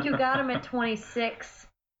 I think you got him at 26,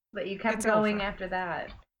 but you kept It's going over. after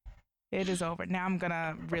that. It is over. Now I'm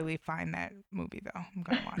gonna really find that movie, though. I'm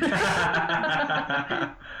gonna watch it.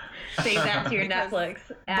 Save that to your Because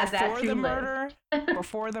Netflix. Add that Before to the list.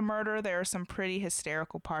 before the murder, there are some pretty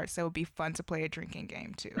hysterical parts that would be fun to play a drinking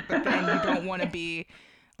game too. But then you don't want to be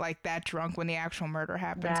like that drunk when the actual murder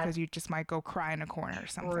happens, That's because you just might go cry in a corner or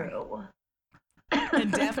something. True.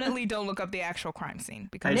 And definitely don't look up the actual crime scene,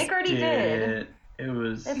 because Nick already did. It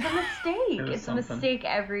was. It's a mistake. was It's a something. mistake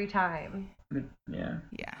every time. Yeah.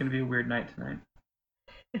 yeah. It's gonna be a weird night tonight.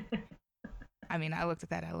 I mean, I looked at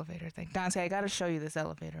that elevator thing. Dante, I gotta show you this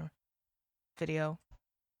elevator video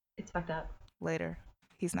It's fucked up. later.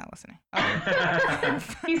 He's not listening.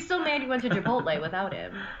 He's still mad you went to Chipotle without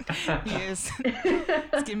him. He is.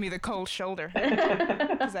 He's giving me the cold shoulder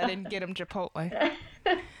because I didn't get him Chipotle.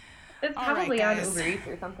 It's All right, probably on guys. Uber Eats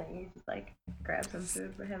or something. You just like grab some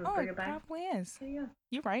food for him and Oh, bring it it back. probably is. There you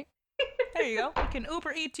You're right. There you go. You can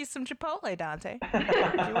Uber eat you some Chipotle, Dante.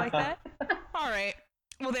 Would you like that? All right.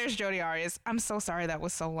 Well, there's Jodi Arias. I'm so sorry that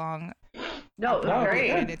was so long. go. No, it was I great.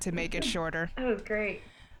 edited to make it shorter. It was great.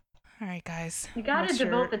 All right, guys. You gotta What's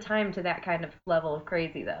devote your- the time to that kind of level of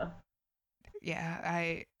crazy, though. Yeah,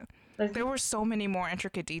 There's- there were so many more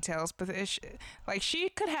intricate details, but like, she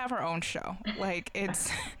could have her own show. Like, it's.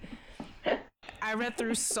 I read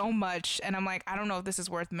through so much, and I'm like, I don't know if this is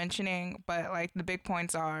worth mentioning, but like, the big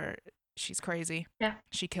points are: she's crazy. Yeah.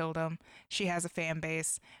 She killed him. She has a fan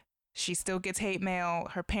base. She still gets hate mail.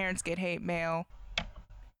 Her parents get hate mail.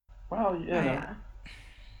 Well, you know, Yeah.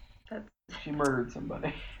 That's, she murdered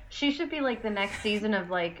somebody. she should be like the next season of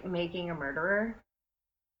like Making a Murderer.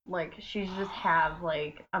 Like she should just have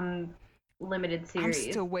like limited I'm series.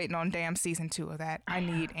 still waiting on damn season 2 of that. I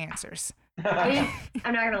need answers. I'm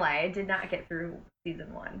not gonna lie, I did not get through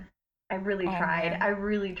season 1. I really Oh, tried. man. I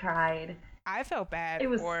really tried. I felt bad It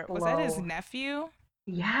was for, was that his slow. nephew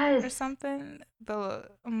Yes. or something?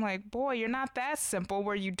 I'm like, boy, you're not that simple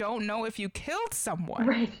where you don't know if you killed someone.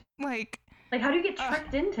 Right. Like, Like, how do you get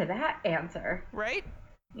tricked into that answer? Right?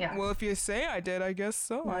 Yeah. Well, if you say I did, I guess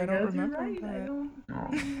so. I guess don't you're remember. right. I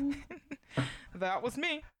but- don't. That was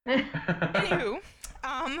me. Oh.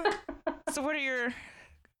 Anywho, so what are your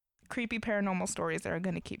creepy paranormal stories that are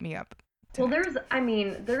going to keep me up? Well,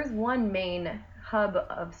 tonight? there's one main hub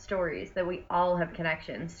of stories that we all have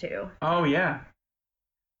connections to. Oh yeah,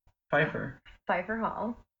 Pfeiffer. Pfeiffer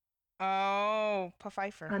Hall. Oh,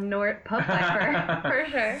 Pfeiffer. Puff Pfeiffer, for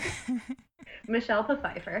sure. Michelle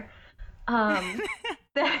Pfeiffer.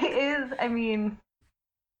 That is, I mean,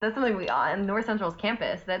 that's something we all, on North Central's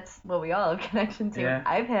campus, that's what we all have connection to. Yeah.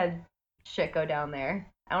 I've had shit go down there.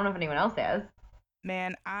 I don't know if anyone else has.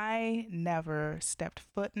 Man, I never stepped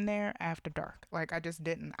foot in there after dark. Like, I just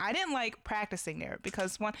didn't. I didn't like practicing there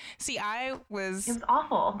because I was. It was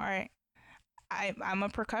awful. All right. I'm a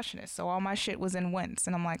percussionist, so all my shit was in winds,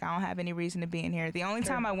 and I'm like, I don't have any reason to be in here. The only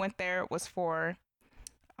time I went there was for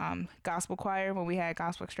gospel choir when we had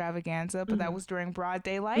gospel extravaganza, but that was during broad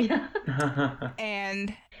daylight,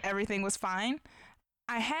 and everything was fine.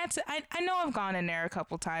 I know I've gone in there a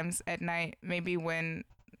couple times at night, maybe when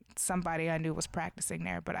somebody I knew was practicing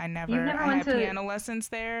there, but I never I went had to- piano lessons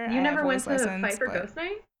there. You I never had went voice to lessons, Pfeiffer but Ghost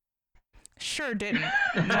Night? Sure didn't.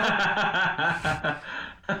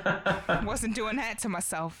 Wasn't doing that to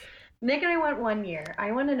myself. Nick and I went one year.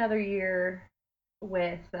 I went another year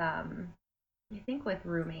with, I think with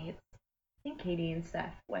roommates. I think Katie and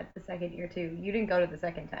Steph went the second year too. You didn't go to the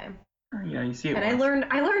second time. Yeah, you see it. And I once.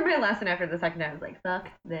 learned my lesson after the second time. I was like, fuck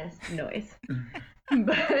this noise.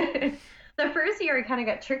 But the first year I kind of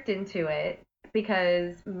got tricked into it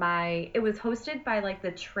because it was hosted by like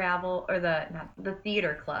the travel or the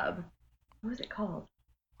theater club. What was it called?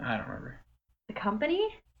 I don't remember. The company?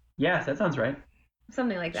 Yes, that sounds right.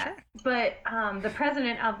 Something like that. Sure. But the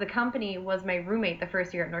president of the company was my roommate the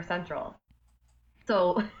first year at North Central.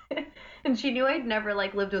 So, and she knew I'd never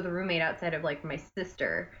like lived with a roommate outside of like my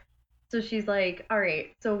sister. So she's like, all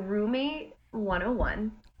right, so roommate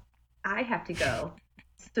 101, I have to go.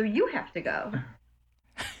 So you have to go.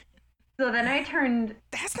 So then I turned.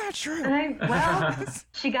 That's not true. Well,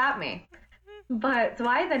 she got me. But so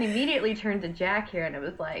I then immediately turned to Jack here and it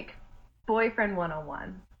was like, boyfriend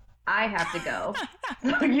 101. I have to go.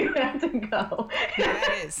 So you have to go.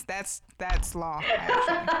 Yeah, that's law,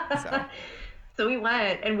 actually. So we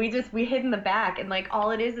went and we hid in the back and like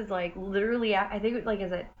all it is like literally I think it like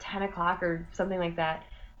is at 10 o'clock or something like that.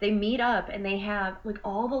 They meet up and they have like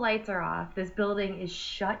all the lights are off. This building is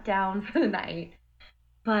shut down for the night.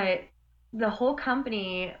 But the whole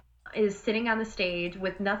company is sitting on the stage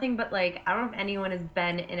with nothing but like, I don't know if anyone has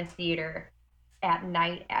been in a theater at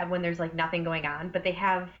night when there's like nothing going on, but they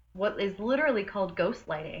have what is literally called ghost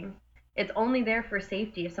lighting. It's only there for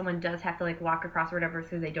safety if someone does have to like walk across or whatever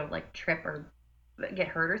so they don't like trip or get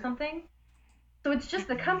hurt or something. So it's just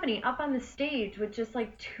the company up on the stage with just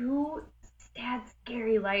like two sad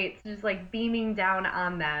scary lights just like beaming down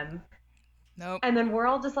on them. Nope. And then we're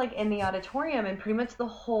all just like in the auditorium and pretty much the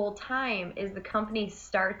whole time is the company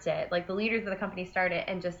starts it, like the leaders of the company start it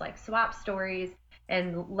and just like swap stories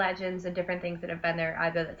and legends and different things that have been there,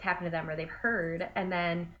 either that's happened to them or they've heard, and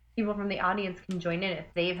then people from the audience can join in. If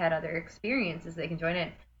they've had other experiences, they can join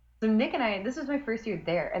in. So Nick and I, this was my first year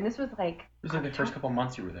there, and this was like It was like the first couple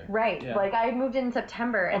months you were there. right, Yeah. like I moved in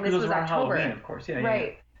September and this was around October. Halloween, of course. Yeah.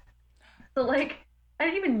 Right. So like I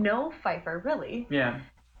didn't even know Pfeiffer really. Yeah.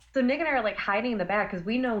 So Nick and I are like hiding in the back because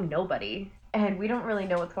we know nobody and we don't really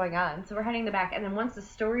know what's going on. So we're hiding in the back, and then once the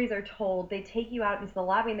stories are told, they take you out into the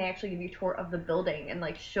lobby and they actually give you a tour of the building and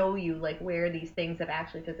like show you like where these things have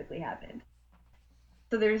actually physically happened.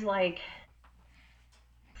 So there's like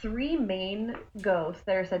 3 main ghosts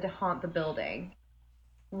that are said to haunt the building.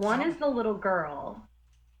 One is the little girl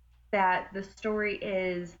that the story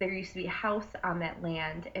is there used to be a house on that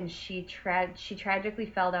land and she tragically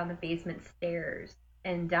fell down the basement stairs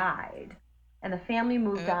and died. And the family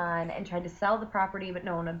moved on and tried to sell the property, but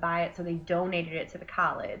no one would buy it, so they donated it to the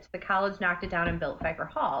college. The college knocked it down and built Pfeiffer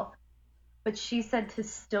Hall. But she's said to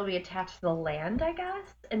still be attached to the land, I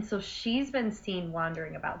guess. And so she's been seen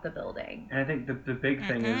wandering about the building. And I think the big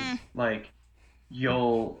thing is like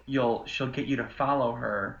she'll get you to follow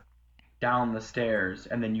her down the stairs,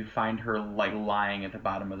 and then you find her like lying at the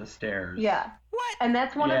bottom of the stairs. Yeah. What? And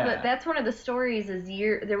that's one Yeah. of the stories is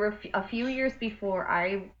there were a few years before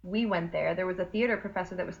we went there was a theater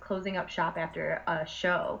professor that was closing up shop after a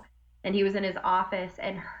show, and he was in his office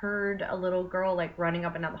and heard a little girl like running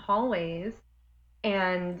up and down the hallways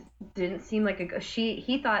and didn't seem like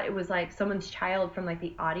he thought it was like someone's child from like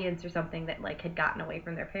the audience or something that like had gotten away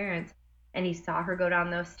from their parents, and he saw her go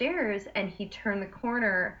down those stairs and he turned the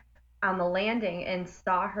corner on the landing and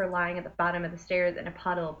saw her lying at the bottom of the stairs in a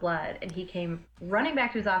puddle of blood. And he came running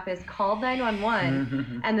back to his office, called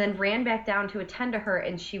 911, and then ran back down to attend to her,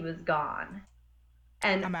 and she was gone.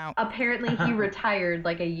 And I'm out. apparently he retired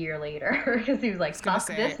like a year later because he was like, fuck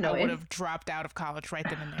this I noise. would have dropped out of college right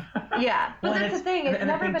then and there. Yeah, but Well, that's the thing. It's and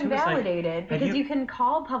the never thing been too is, like, validated have because you- you can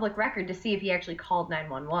call public record to see if he actually called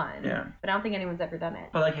 911. Yeah. But I don't think anyone's ever done it.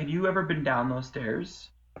 But like, have you ever been down those stairs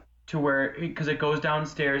to where, because it goes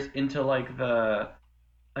downstairs into like the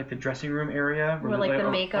dressing room area Where like the or,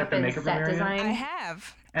 makeup like, the and makeup set room area? design. I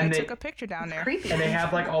have. And I they- took a picture down It's there. creepy. And they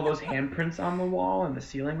have like all those handprints on the wall and the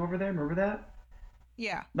ceiling over there. Remember that?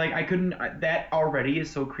 Yeah. Like, I couldn't. That already is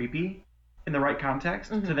so creepy in the right context.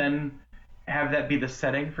 To then have that be the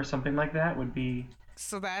setting for something like that would be.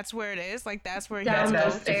 So that's where it is. Like that's where Down he those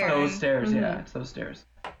has to It's stairs. those stairs. Yeah, Mhm. it's those stairs.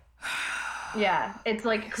 Yeah, it's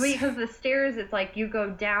like because the stairs, it's like you go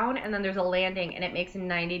down and then there's a landing and it makes a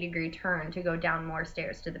 90-degree turn to go down more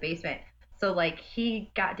stairs to the basement. So like he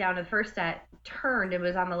got down to the first set, turned and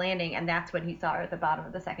was on the landing, and that's when he saw her at the bottom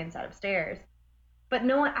of the second set of stairs. But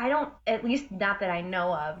no one, I don't, at least not that I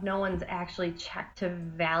know of, no one's actually checked to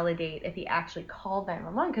validate if he actually called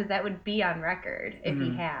 911 because that would be on record if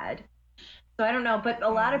he had. So I don't know, but a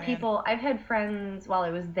lot of man. people, I've had friends while I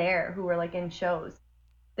was there who were like in shows.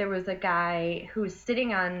 There was a guy who was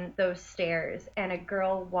sitting on those stairs and a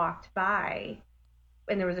girl walked by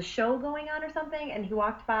and there was a show going on or something, and he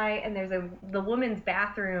walked by and the woman's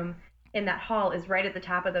bathroom in that hall is right at the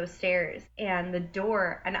top of those stairs, and the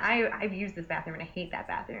door, and I've used this bathroom and I hate that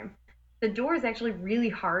bathroom. The door is actually really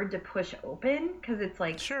hard to push open because it's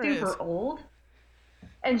like Sure super is. old.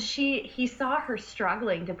 And he saw her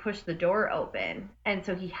struggling to push the door open, and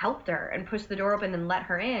so he helped her and pushed the door open and let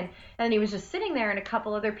her in. And he was just sitting there, and a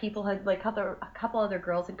couple other people had a couple other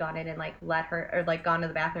girls had gone in and like let her, or like gone to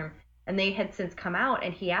the bathroom, and they had since come out.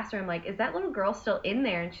 And he asked her, I'm like, is that little girl still in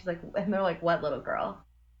there? And she's like, and they're like, what little girl?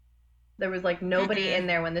 There was like nobody in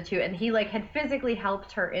there when the two, and he like had physically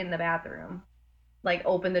helped her in the bathroom, like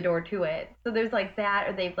open the door to it. So there's like that,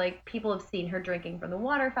 or they've like, people have seen her drinking from the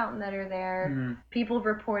water fountain that are there. People have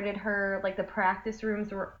reported her, like the practice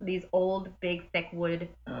rooms were these old, big, thick wood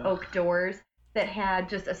oak doors that had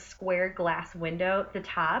just a square glass window at the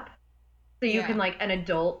top. So you Yeah. can, like, an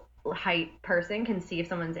adult height person can see if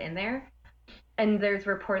someone's in there. And there's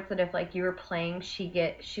reports that if like you were playing, she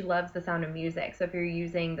loves the sound of music. So if you're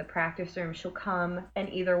using the practice room, she'll come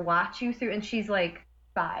and either watch you through, and she's like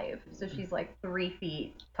 5, so she's like 3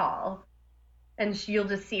 feet tall, and you'll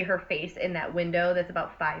just see her face in that window that's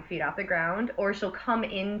about 5 feet off the ground, or she'll come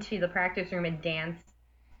into the practice room and dance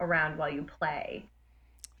around while you play.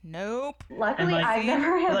 Nope. Luckily, like, I've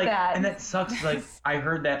never had Like, that. and that sucks. Like, I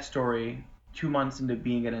heard that story 2 months into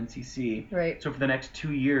being at NCC. Right. So for the next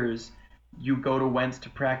 2 years, you go to Wentz to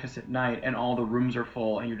practice at night, and all the rooms are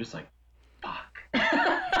full, and you're just like, fuck.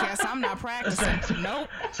 Guess I'm not practicing. Nope.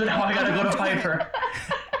 So now I gotta go to I'm doing it. Pfeiffer.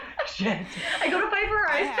 Shit. I go to Pfeiffer, or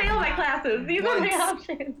I I have fail my not classes. These are my once.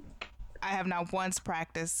 options. I have not once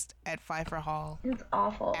practiced at Pfeiffer Hall It's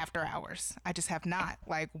awful. after hours. I just have not.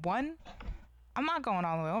 Like, one, I'm not going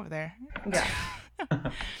all the way over there. Yeah.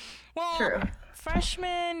 Well, True.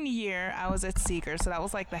 freshman year, I was at Seeker, so that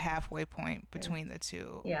was like the halfway point between the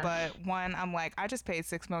two. Yeah. But one, I'm like, I just paid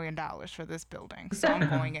 $6 million for this building, so I'm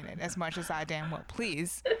going in it as much as I damn well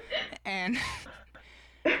please. And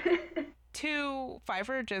two,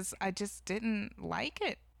 Pfeiffer, I just didn't like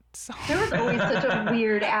it. So There was always such a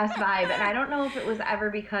weird ass vibe, and I don't know if it was ever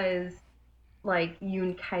because like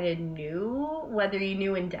you kind of knew, whether you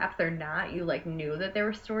knew in depth or not, you like knew that there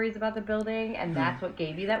were stories about the building, and that's what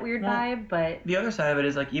gave you that weird Well, vibe. But The other side of it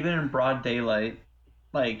is, like, even in broad daylight,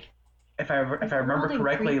 like, if I remember old and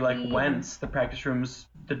correctly, like, creepy. Wentz, the practice rooms,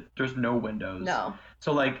 there's no windows. no,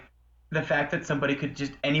 So, like, the fact that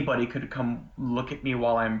anybody could come look at me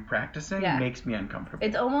while I'm practicing Yeah. makes me uncomfortable.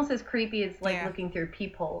 it's almost as creepy as like Yeah. looking through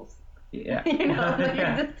peepholes. Yeah. You know, like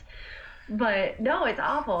Yeah. it's just. But no, it's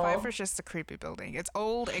awful. Pfeiffer's just a creepy building. It's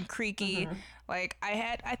old and creaky. Like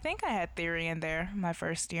I think I had theory in there my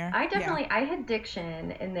first year. I had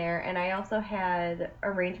diction in there, and I also had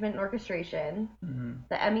arrangement and orchestration.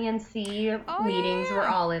 The MENC Oh, meetings yeah. were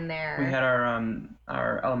all in there. We had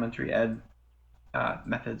our elementary ed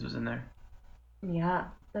methods was in there. Yeah,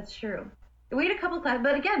 that's true. We had a couple classes,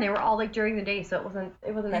 but again, they were all like during the day, so it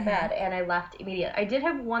wasn't that bad. And I left immediately. I did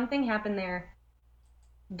have one thing happen there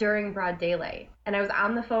during broad daylight, and I was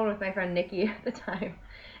on the phone with my friend Nikki at the time,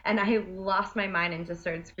 and I lost my mind and just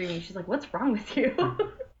started screaming. She's like, "What's wrong with you?"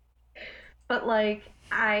 But like,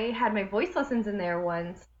 I had my voice lessons in there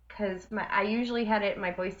once because I usually had it at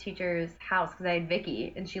my voice teacher's house because I had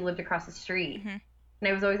Vicky and she lived across the street. and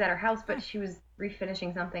I was always at her house, but she was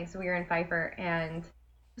refinishing something, so we were in Pfeiffer, and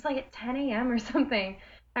it was like at 10 a.m. or something.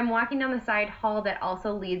 I'm walking down the side hall that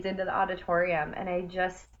also leads into the auditorium, and I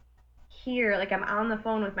just hear, like, I'm on the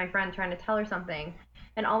phone with my friend trying to tell her something,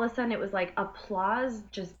 and all of a sudden it was like applause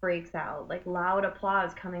just breaks out, like loud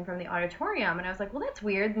applause coming from the auditorium, and I was like, well, that's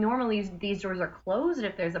weird. Normally these doors are closed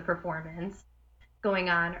if there's a performance going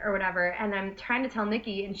on or whatever. And I'm trying to tell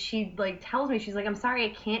Nikki, and she like tells me, she's like, I'm sorry, I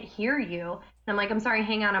can't hear you. And I'm like, I'm sorry,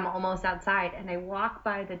 hang on, I'm almost outside. And I walk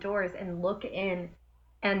by the doors and look in,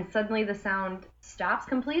 and suddenly the sound stops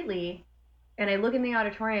completely, and I look in the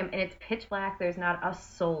auditorium and it's pitch black. There's not a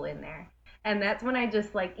soul in there. And that's when I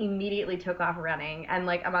just like immediately took off running, and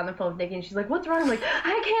like I'm on the phone with Nikki, and she's like, what's wrong? I'm like,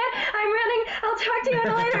 I can't, I'm running, I'll talk to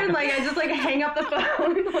you later. And like I just like hang up the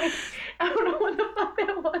phone. Like, I don't know what the fuck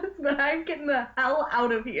that was, but I'm getting the hell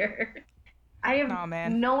out of here. I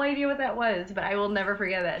have no idea what that was, but I will never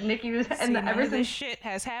forget that. Nikki was, and ever since this shit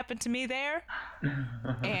has happened to me there,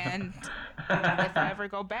 and if I ever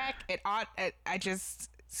go back, I just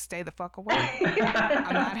stay the fuck away.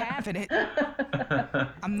 I'm not having it.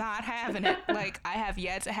 I'm not having it. Like, I have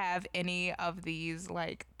yet to have any of these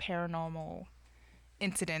like paranormal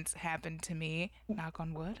incidents happen to me. Knock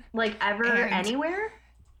on wood. Like ever, and anywhere?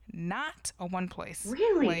 Not a one place.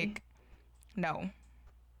 Really? Like, no.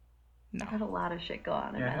 I have a lot of shit going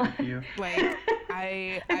on in my life. Like,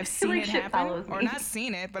 I've seen like it happen, or not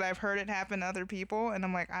seen it, but I've heard it happen to other people, and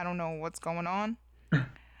I'm like, I don't know what's going on.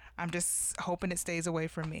 I'm just hoping it stays away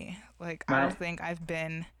from me. Like, I don't think I've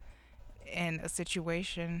been in a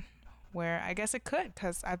situation where I guess it could,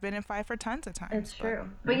 because I've been in Pfeiffer tons of times. It's true.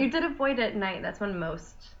 But you did avoid it at night. That's when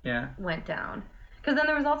most went down. Because then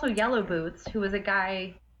there was also Yellow Boots, who was a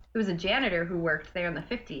guy, who was a janitor who worked there in the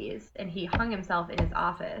 50s, and he hung himself in his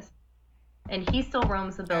office. And he still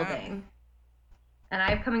roams the building. And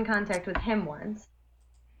I've come in contact with him once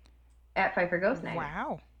at Pfeiffer Ghost Night.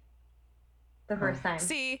 Wow. The first time.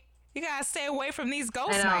 See, you gotta stay away from these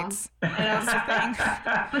ghost nights. I know. That's the thing.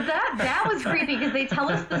 But that was creepy, because they tell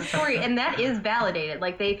us the story, and that is validated.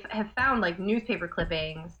 Like, they have found like newspaper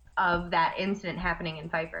clippings of that incident happening in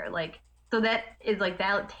Pfeiffer. Like, so that is like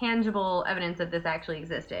that tangible evidence that this actually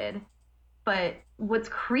existed. But what's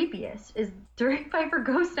creepiest is during Pfeiffer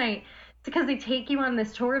Ghost Night, because they take you on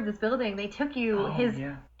this tour of this building. They took you.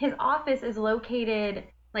 His office is located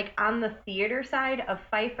like on the theater side of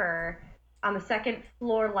Pfeiffer. On the second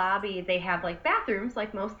floor lobby, they have like bathrooms,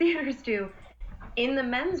 like most theaters do. In the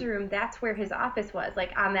men's room, that's where his office was.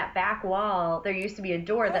 Like on that back wall, there used to be a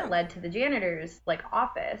door that led to the janitor's like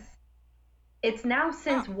office. It's now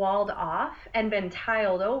since walled off and been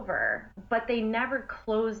tiled over, but they never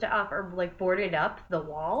closed up or like boarded up the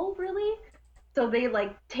wall, really. So they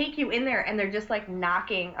like take you in there, and they're just like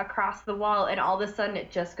knocking across the wall, and all of a sudden it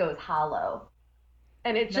just goes hollow.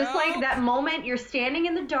 And it's just like that moment you're standing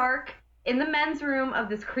in the dark in the men's room of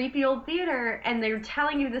this creepy old theater, and they're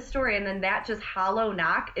telling you this story, and then that just hollow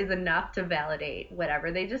knock is enough to validate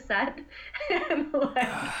whatever they just said. And like,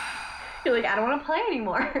 you're like, I don't want to play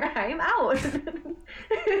anymore. I'm out.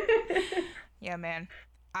 Yeah, man.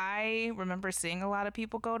 I remember seeing a lot of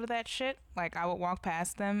people go to that shit. Like, I would walk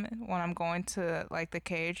past them when I'm going to, like, the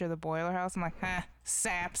cage or the boiler house. I'm like,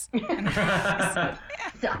 saps.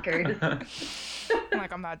 Suckers. I'm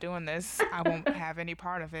like, I'm not doing this. I won't have any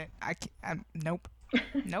part of it. Nope.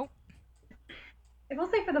 Nope. I will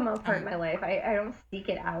say, for the most part in my life, I don't seek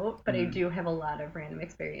it out, but I do have a lot of random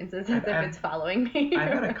experiences as if it's following me.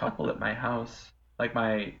 I've had a couple at my house, like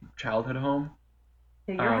my childhood home.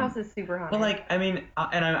 Your house is super haunted. Well, like, I mean,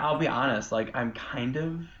 and I'll be honest, like, I'm kind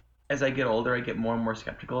of, as I get older, I get more and more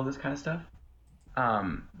skeptical of this kind of stuff.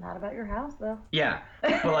 Not about your house, though. Yeah,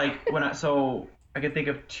 but like, I can think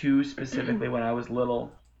of two specifically when I was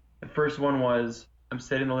little. The first one was, I'm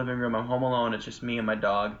sitting in the living room, I'm home alone, it's just me and my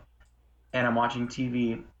dog, and I'm watching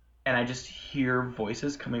TV, and I just hear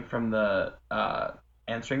voices coming from the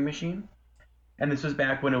answering machine. And this was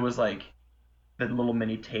back when it was like the little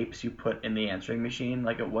mini tapes you put in the answering machine.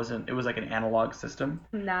 Like, it was like an analog system.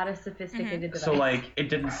 Not a sophisticated device. So like, it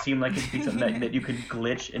didn't seem like it'd be something that you could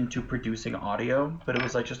glitch into producing audio, but it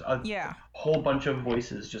was like just a whole bunch of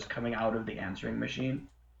voices just coming out of the answering machine.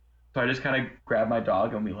 So I just kind of grabbed my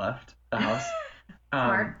dog and we left the house.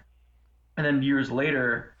 Smart. And then years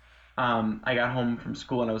later, I got home from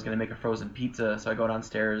school and I was going to make a frozen pizza. So I go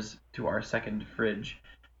downstairs to our second fridge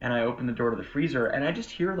and I open the door to the freezer and I just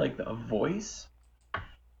hear like a voice.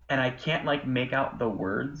 And I can't like make out the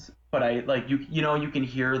words, but I like you can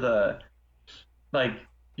hear the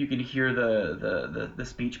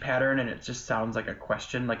speech pattern, and it just sounds like a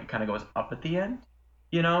question, like it kind of goes up at the end,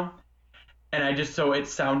 you know? And I just, so it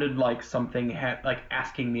sounded like something like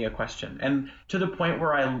asking me a question, and to the point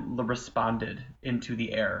where I responded into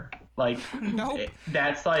the air. Like, Nope.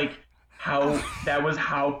 that's like that was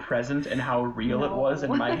how present and how real it was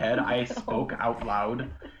in my head. I spoke out loud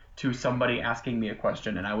to somebody asking me a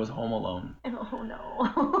question, and I was home alone. Oh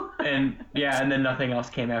no. And yeah, and then nothing else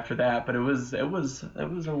came after that. But it was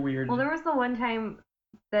a weird. Well, there was the one time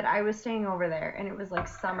that I was staying over there, and it was like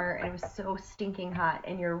summer, and it was so stinking hot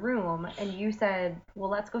in your room, and you said, well,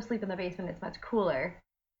 let's go sleep in the basement, it's much cooler.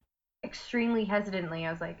 Extremely hesitantly,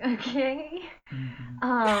 I was like, okay.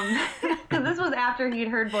 Because this was after he'd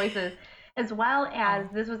heard voices, as well as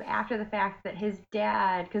this was after the fact that his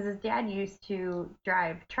dad used to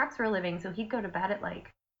drive trucks for a living, so he'd go to bed at like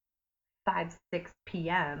 5-6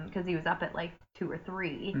 p.m. because he was up at like 2 or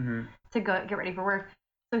 3 to go get ready for work.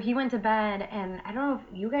 So he went to bed, and I don't know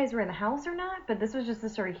if you guys were in the house or not, but this was just the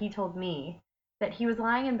story he told me, that he was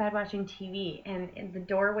lying in bed watching TV, and in the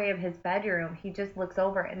doorway of his bedroom, he just looks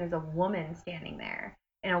over, and there's a woman standing there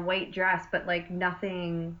in a white dress, but like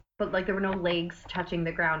nothing, but like there were no legs touching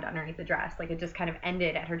the ground underneath the dress. Like it just kind of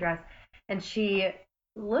ended at her dress. And she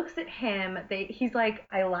looks at him. He's like,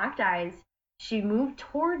 I locked eyes. She moved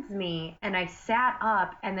towards me, and I sat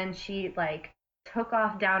up, and then she like took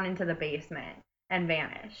off down into the basement and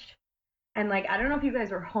vanished. And like, I don't know if you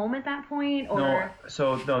guys were home at that point or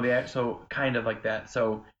so kind of like that.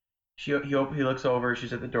 So he looks over,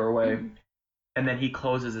 she's at the doorway, and then he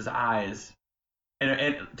closes his eyes,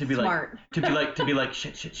 and to be Smart. like to be like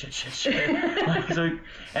shit. Like, so,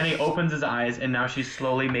 and he opens his eyes, and now she's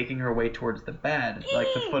slowly making her way towards the bed, like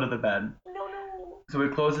the foot of the bed. No. So he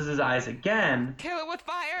closes his eyes again. Kill it with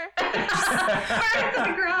fire. Fire to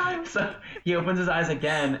the ground. So he opens his eyes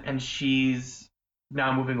again, and she's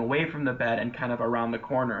now moving away from the bed and kind of around the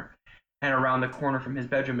corner. And around the corner from his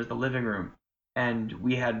bedroom is the living room. And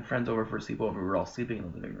we had friends over for a sleepover. We were all sleeping in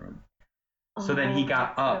the living room. So then he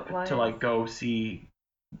got up to like go see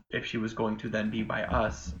if she was going to then be by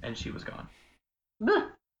us, and she was gone.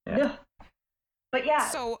 Yeah. But yeah.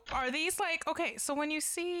 So are these like, okay, so when you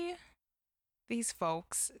see these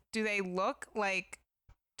folks, do they look like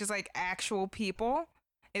just like actual people?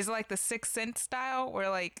 Is it like the Sixth Sense style where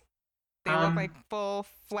like they look like full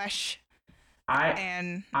flesh?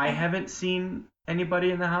 I haven't seen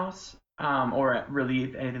anybody in the house, or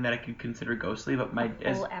really anything that I could consider ghostly. But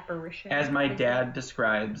apparition, as my dad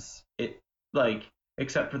describes it, like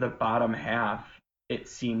except for the bottom half, it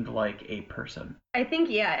seemed like a person. I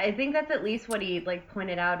think that's at least what he like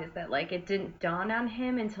pointed out, is that like it didn't dawn on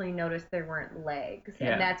him until he noticed there weren't legs,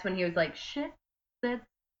 and that's when he was like, shit, that's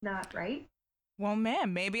not right. Well,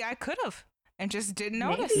 man, maybe I could have and just didn't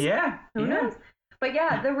notice. Maybe. Yeah. Who knows? But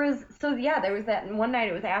yeah, there was that one night.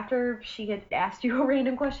 It was after she had asked you a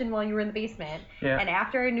random question while you were in the basement, and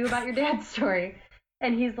after I knew about your dad's story,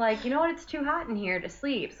 and he's like, you know what, it's too hot in here to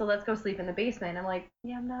sleep, so let's go sleep in the basement. I'm like,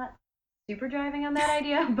 yeah, I'm not super driving on that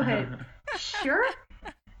idea, but sure,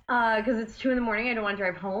 because it's 2 a.m. I don't want to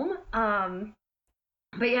drive home.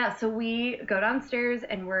 But yeah, so we go downstairs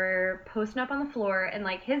and we're posting up on the floor, and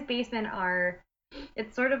like his basement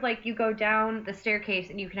it's sort of like you go down the staircase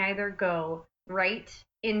and you can either go right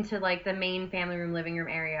into like the main family room, living room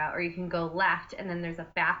area, or you can go left and then there's a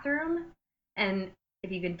bathroom, and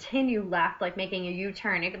if you continue left, like making a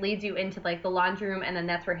U-turn, it leads you into like the laundry room, and then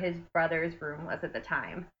that's where his brother's room was at the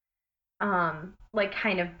time. Like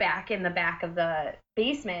kind of back in the back of the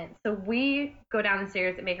basement. So we go down the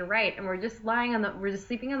stairs and make a right, and we're just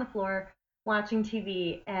sleeping on the floor watching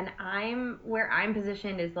TV, and where I'm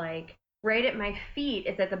positioned is like right at my feet.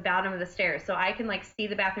 It's at the bottom of the stairs, so I can like see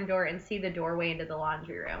the bathroom door and see the doorway into the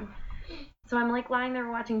laundry room. So I'm like lying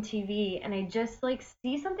there watching TV, and I just like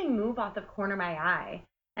see something move off the corner of my eye,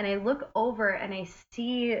 and I look over and I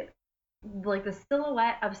see like the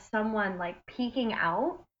silhouette of someone like peeking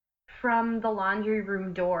out from the laundry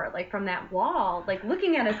room door, like from that wall, like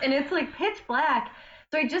looking at us, and it's like pitch black.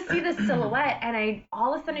 So I just see this silhouette, and I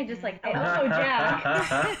also Jack.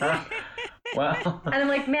 Wow. And I'm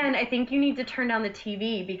like, man, I think you need to turn down the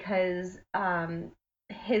TV because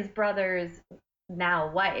his brother's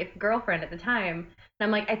now girlfriend at the time, and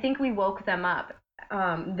I'm like, I think we woke them up.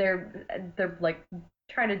 They're like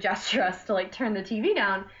trying to gesture us to like turn the TV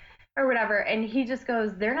down or whatever, and he just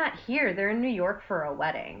goes, they're not here, they're in New York for a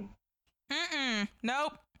wedding.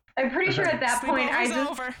 Nope. I'm pretty sure at that point I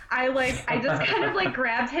just kind of like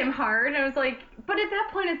grabbed him hard, and I was like, but at that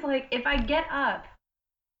point it's like, if I get up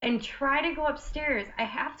and try to go upstairs, I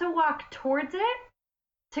have to walk towards it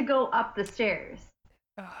to go up the stairs.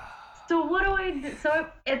 So what do I do? So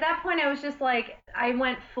at that point I was just like, I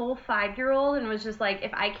went full 5-year-old and was just like,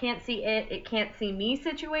 if I can't see it, it can't see me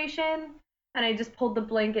situation. and I just pulled the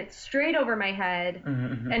blanket straight over my head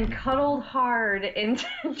Mhm. and cuddled hard into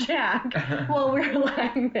Jack while we were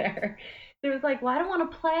lying there. It was like, well, I don't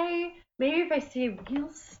want to play. Maybe if I stay real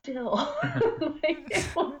still, like,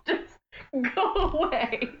 it will just go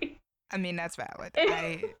away. I mean, that's valid.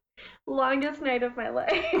 Longest night of my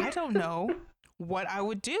life. I don't know what I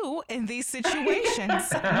would do in these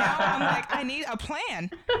situations. Now I'm like, I need a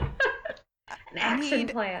plan. An action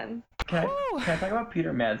plan. Can I talk about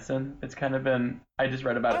Peter Madsen? It's kind of been, I just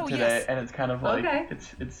read about it today, yes. and it's kind of like, Okay.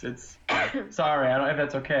 it's sorry, I don't, if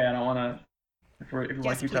that's okay, I don't want to, if we want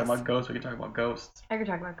Yes, to keep talking please. about ghosts, we can talk about ghosts. I could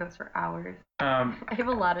talk about ghosts for hours. I have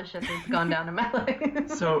a lot of shit that's gone down in my life.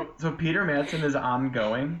 So Peter Madsen is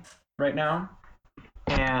ongoing right now,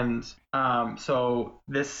 and so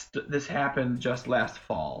this happened just last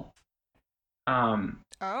fall.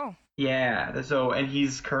 Oh. Yeah, so and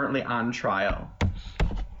he's currently on trial.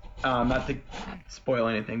 Not to spoil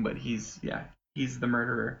anything, but he's the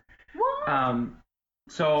murderer. What?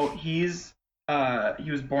 So he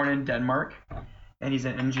was born in Denmark, and he's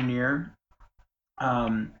an engineer.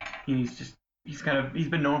 He's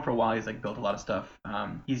been known for a while. He's like built a lot of stuff.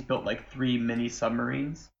 He's built like 3 mini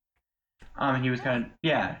submarines. And he was and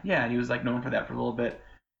he was like known for that for a little bit.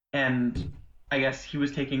 And I guess he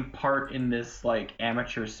was taking part in this like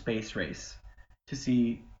amateur space race to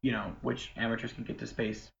see, which amateurs can get to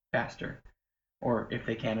space faster, or if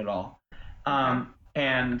they can at all.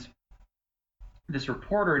 And this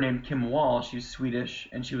reporter named Kim Wall, she's Swedish,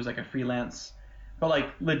 and she was like a freelance, but like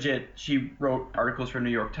legit, she wrote articles for New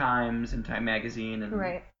York Times and Time Magazine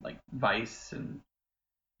and like Vice and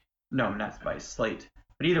not Vice, Slate.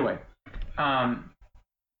 But either way,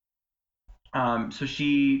 so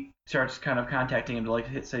she starts kind of contacting him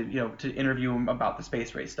to interview him about the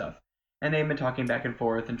space race stuff, and they've been talking back and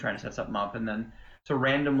forth and trying to set something up, and then so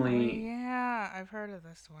randomly, I've heard of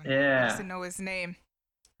this one. Yeah. I used to know his name.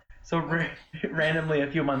 So randomly, a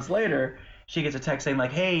few months later, she gets a text saying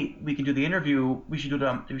like, "Hey, we can do the interview. We should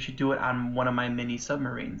do it on one of my mini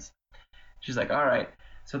submarines." She's like, "All right."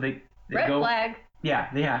 So they Red go. flag.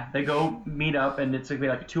 Yeah. They go meet up, and it's gonna be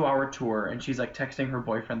like a 2-hour tour. And she's like texting her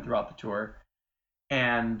boyfriend throughout the tour,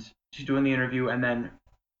 and she's doing the interview, and then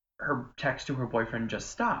her text to her boyfriend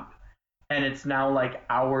just stop, and it's now like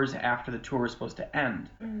hours after the tour is supposed to end.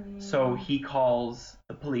 So he calls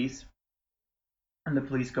the police, and the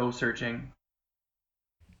police go searching,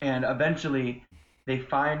 and eventually they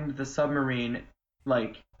find the submarine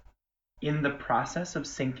like in the process of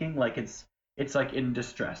sinking, like it's like in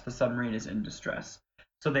distress. The submarine is in distress.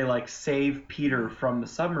 So they like save Peter from the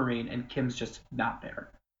submarine, and Kim's just not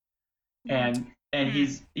there. And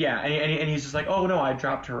he's and he's just like, "Oh no, I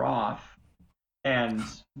dropped her off." And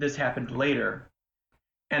this happened later.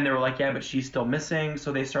 And they were like, "Yeah, but she's still missing."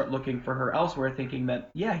 So they start looking for her elsewhere, thinking that,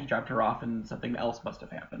 yeah, he dropped her off and something else must have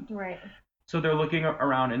happened. Right. So they're looking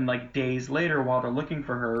around, and like days later, while they're looking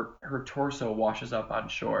for her torso washes up on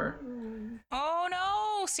shore. Oh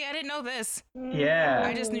no! See, I didn't know this. Yeah.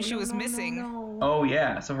 I just knew she was missing. No. Oh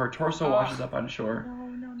yeah, so her torso Ugh. washes up on shore.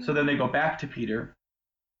 No. So then they go back to Peter,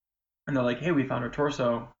 and they're like, "Hey, we found her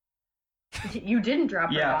torso." You didn't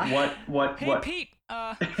drop her off. Yeah. What? Hey, What? Pete.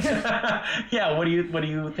 Yeah. What do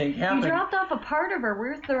you think happened? You dropped off a part of her.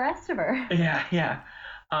 Where's the rest of her? Yeah.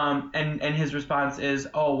 And his response is,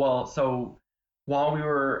 "Oh well, so while we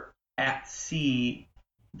were at sea,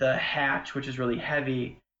 the hatch, which is really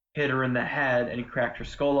heavy, hit her in the head and cracked her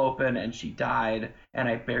skull open, and she died, and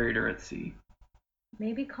I buried her at sea."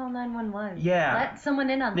 Maybe call 911. Yeah. Let someone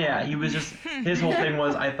in on that. Yeah, he was just, his whole thing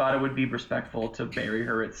was, I thought it would be respectful to bury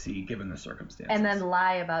her at sea given the circumstances. And then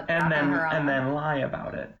lie about dropping her off. And then lie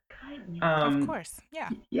about it. Of course, yeah.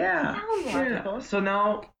 Yeah. Sounds logical.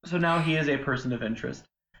 So now he is a person of interest,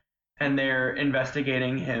 and they're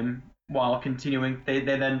investigating him while continuing. They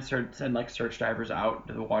then send like search divers out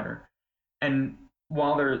to the water, and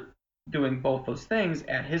while they're doing both those things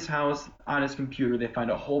at his house, on his computer, they find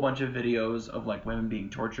a whole bunch of videos of like women being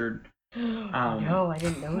tortured. No, I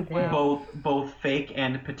didn't know that. Both fake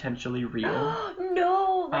and potentially real.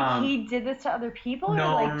 No, like he did this to other people?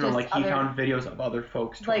 No, or like no, just like he other... found videos of other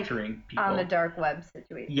folks torturing like, people on the dark web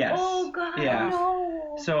situation. Yes. Oh god, Yeah.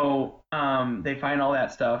 no. So they find all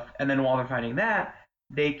that stuff, and then while they're finding that,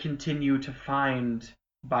 they continue to find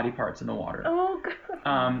body parts in the water. Oh god.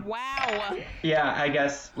 Wow. Yeah, I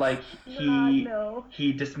guess like no.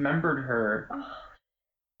 he dismembered her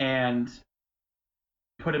and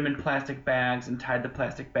put him in plastic bags and tied the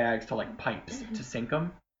plastic bags to like pipes to sink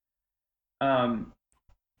them. And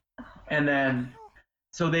then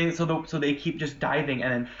so they keep just diving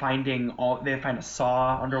and then finding they find a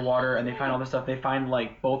saw underwater, and they find all this stuff. They find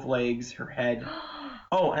like both legs, her head,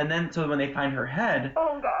 Oh, and then so when they find her head,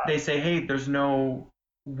 Oh god. they say, hey, there's no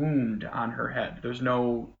wound on her head. There's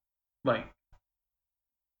no, like,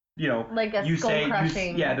 Like a you skull say,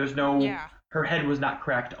 crushing. there's no, Yeah. her head was not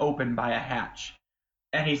cracked open by a hatch.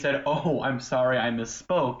 And he said, oh, I'm sorry, I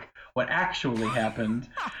misspoke. What actually happened.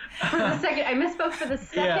 For the second, I misspoke for the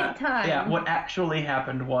second time. Yeah, what actually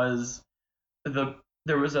happened was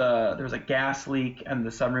there was a gas leak and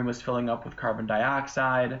the submarine was filling up with carbon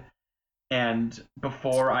dioxide, and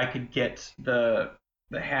before I could get the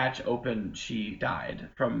hatch open, she died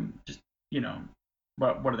from just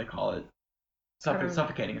what do they call it?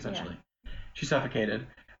 Suffocating essentially. Yeah. She suffocated,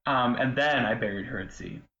 and then I buried her at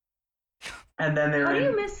sea. And then How do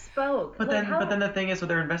you misspoke? But then the thing is, so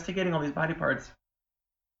they're investigating all these body parts.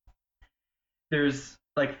 There's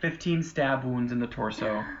like 15 stab wounds in the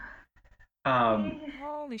torso.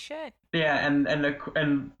 Holy shit. Yeah, and I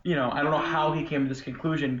don't know how he came to this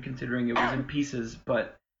conclusion considering it was in pieces,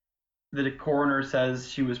 but the coroner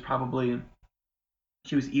says she was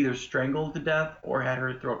either strangled to death or had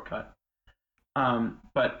her throat cut.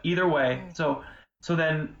 But either way, so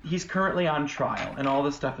then he's currently on trial and all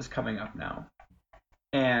this stuff is coming up now.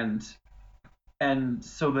 And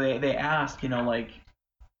so they ask, like,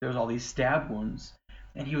 there's all these stab wounds.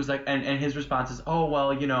 And he was like, and his response is, oh,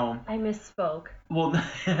 well, I misspoke. Well,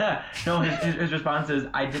 no, his response is,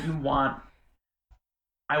 I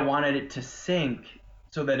wanted it to sink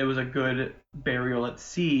so that it was a good burial at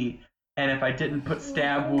sea. And if I didn't put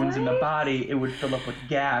stab wounds in the body, it would fill up with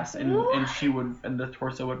gas and the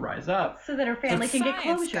torso would rise up. So that her family can get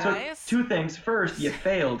closure. Guys. So 2 things. First, you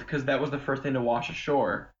failed because that was the first thing to wash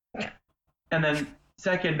ashore. And then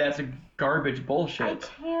second, that's a garbage bullshit. I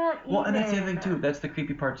can't Well, and that's the other thing too. That's the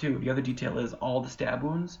creepy part too. The other detail is all the stab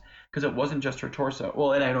wounds, because it wasn't just her torso.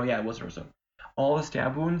 Well, and I know, it was torso. All the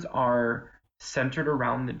stab wounds are centered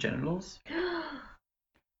around the genitals.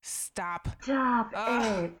 Stop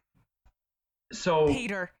it. So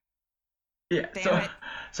Peter. Yeah. Damn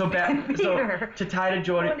So to tie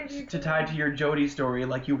to your Jody story,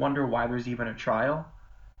 like, you wonder why there's even a trial.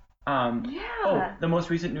 Oh, the most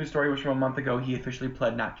recent news story was from a month ago. He officially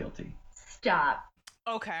pled not guilty. Stop.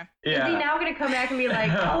 Okay. Yeah. Is he now going to come back and be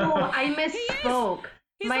like, oh, I misspoke?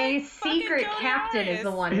 My like, secret captain is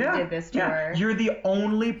the one who did this to her. You're the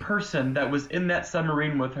only person that was in that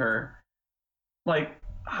submarine with her. Like,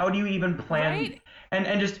 how do you even plan? Right?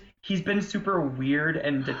 And just, he's been super weird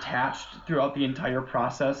and detached throughout the entire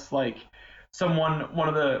process. Like, one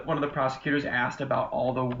of the prosecutors asked about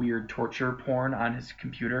all the weird torture porn on his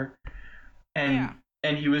computer, and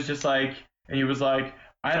he was like,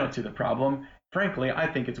 I don't see the problem. Frankly, I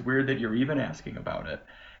think it's weird that you're even asking about it.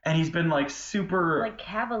 And he's been like super like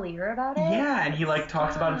cavalier about it. Yeah, and he like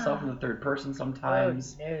talks about himself in the third person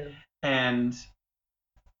sometimes. Oh, no. And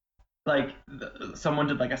like someone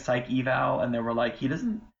did like a psych eval, and they were like, he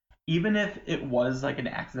doesn't, even if it was like an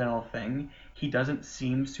accidental thing, he doesn't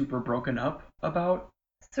seem super broken up about.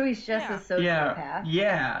 So he's just a sociopath.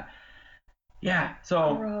 Yeah.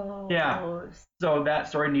 So Gross. So that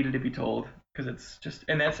story needed to be told because it's just,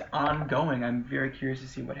 and that's ongoing. I'm very curious to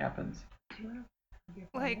see what happens.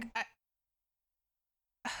 Like,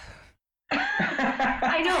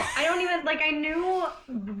 I know. I don't even like. I knew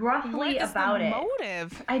roughly about it.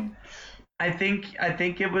 Motive. I think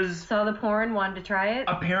it was. Saw the porn, wanted to try it.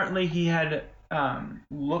 Apparently, he had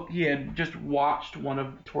he had just watched one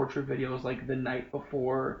of the torture videos like the night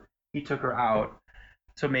before he took her out,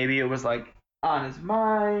 so maybe it was like on his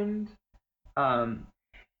mind.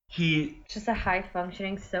 Just a high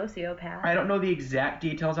functioning sociopath. I don't know the exact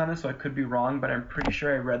details on this, so I could be wrong, but I'm pretty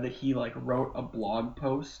sure I read that he like wrote a blog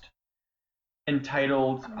post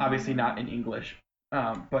entitled, obviously not in English,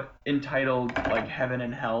 but entitled like Heaven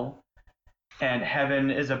and Hell. And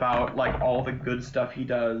heaven is about like all the good stuff he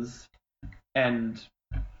does, and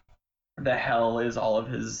the hell is all of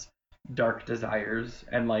his dark desires.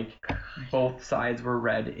 And like both sides were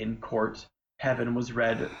read in court. Heaven was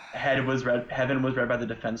read by the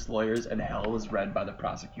defense lawyers, and hell was read by the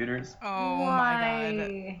prosecutors. Oh Why?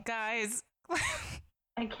 my god. Guys.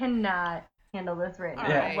 I cannot handle this right now.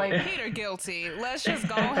 Yeah. Like, Peter guilty. Let's just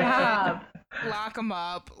go ahead. Lock him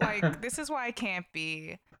up. Like, this is why I can't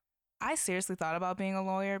be. I seriously thought about being a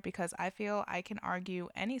lawyer because I feel I can argue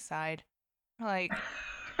any side, like,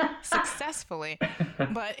 successfully.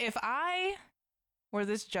 But if I were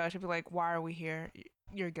this judge, I'd be like, why are we here?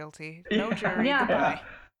 You're guilty. No jury. Yeah. Goodbye.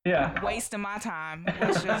 Yeah. Wasting my time.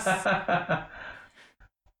 Let's just...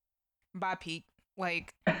 Bye, Pete.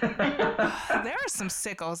 Like, there are some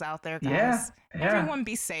sickos out there, guys. Yeah. Everyone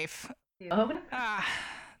be safe. oh,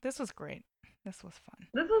 This was great. This was fun.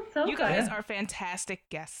 This was so You fun. guys are fantastic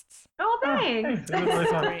guests. Oh, thanks. It was really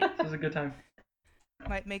fun. Great. This was a good time.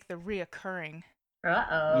 Might make the reoccurring.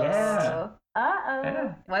 Uh-oh. Yeah. Uh-oh.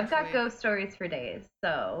 Yeah. Well, I've got Actually- ghost stories for days,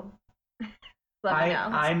 so let me know.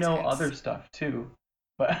 I know intense. other stuff too,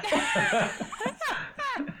 but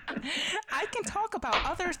I can talk about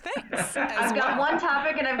other things as I've got well. one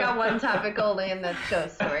topic and I've got one topic only, and that's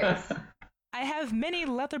ghost stories. I have many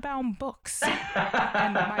leather-bound books,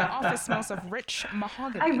 and my office smells of rich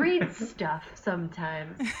mahogany. I read stuff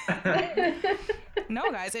sometimes.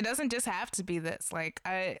 No, guys, it doesn't just have to be this. Like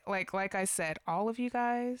I said, all of you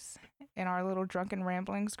guys in our little drunken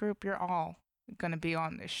ramblings group, you're all gonna be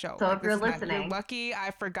on this show. So Like, if you're this is not- listening- you're lucky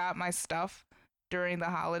I forgot my stuff during the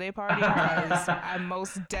holiday party because I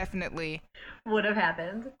most definitely Would have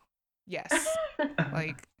happened. yes,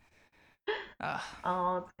 like.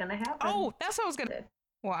 Oh, it's gonna happen. Oh, that's what I was gonna.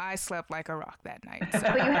 Well, I slept like a rock that night. So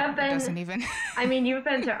But you have it doesn't been. even. I mean, you've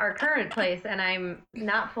been to our current place, and I'm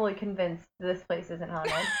not fully convinced this place isn't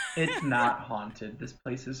haunted. it's not haunted. This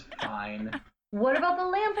place is fine. What about the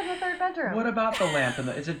lamp in the third bedroom? What about the lamp?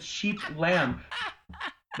 It's a cheap lamp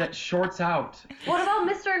that shorts out. What about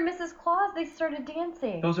Mr. and Mrs. Claus? They started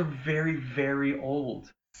dancing. Those are very, very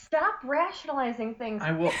old. Stop rationalizing things.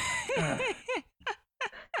 I will.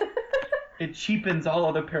 It cheapens all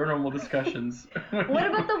other paranormal discussions. What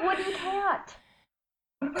about the wooden cat?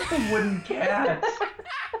 What about the wooden cat?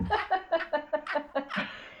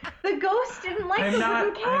 The ghost didn't like the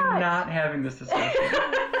wooden cat. I'm not having this discussion.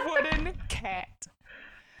 Wooden cat.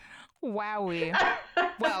 Wowie.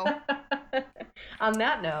 Well, on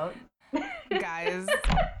that note, guys.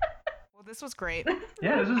 Well, this was great.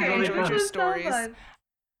 Yeah, this was I really enjoyed fun. your This is so stories. fun.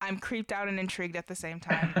 I'm creeped out and intrigued at the same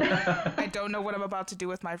time. I don't know what I'm about to do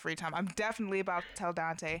with my free time. I'm definitely about to tell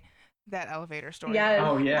Dante that elevator story. Yes.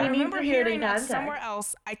 Oh, yeah. I We need remember to hear it hearing in that context. somewhere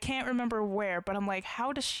else. I can't remember where, but I'm like,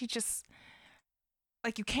 how does she just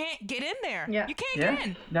like you can't get in there? Yeah. You can't Yeah. get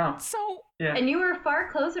in. No. So Yeah. And you were far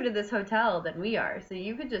closer to this hotel than we are, so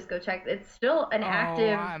you could just go check. It's still an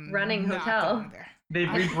active I'm running not hotel. going there. They've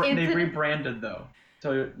It's- rebranded though,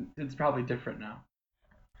 so it's probably different now.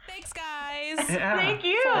 Thanks, guys. Yeah. Thank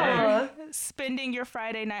you. Thanks. Spending your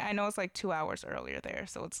Friday night. I know it's like 2 hours earlier there,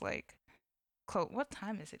 so it's like what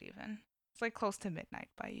time is it even? It's like close to midnight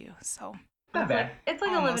by you. So Not bad. It's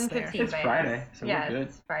like Almost 11:15. there. It's Friday, so yeah, we're good.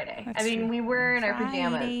 it's Friday. That's I mean, true. we were in our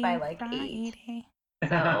pajamas by like 8. Friday.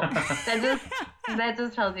 So that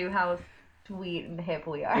just tells you how sweet and hip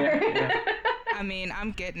we are. Yeah. I mean,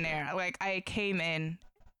 I'm getting there. Like I came in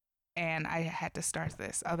and I had to start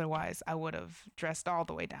this. Otherwise, I would have dressed all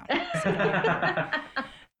the way down. So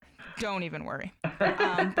don't even worry.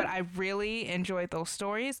 But I really enjoyed those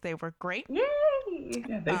stories. They were great. Yay!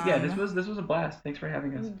 This was a blast. Thanks for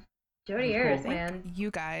having us. Jody That was Ayers, cool. man. You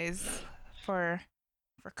guys for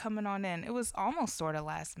coming on in. It was almost sort of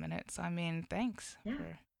last minute. So I mean, thanks. Yeah.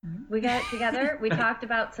 for- We got together. We talked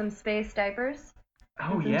about some space diapers.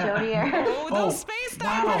 Oh Some yeah. Jody Ayers. Oh, those space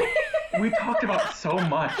Wow. diapers. We talked about so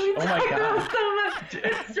much. We Oh my talked about god. so much.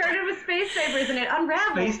 It started with space diapers and it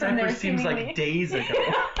unraveled Space from there. diapers seems seemingly. like days ago.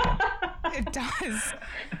 It does.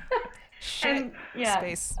 Shit. And yeah,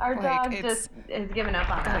 Space. our Like, dog it's- just has given up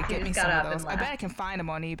on Gotta us. He get me just some got of up those. and I left. bet I can find them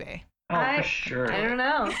on eBay. Oh, for sure. I don't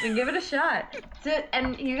know. We give it a shot.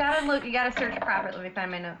 And you gotta look. You gotta search properly. Let me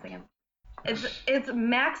find my notes again. It's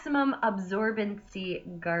maximum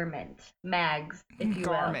absorbency garment, mags, if you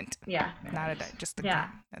Garment. will. Yeah, Not a just a Yeah.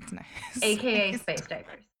 garment. That's nice. AKA space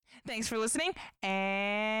diapers. Thanks for listening,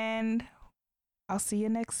 and I'll see you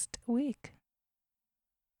next week.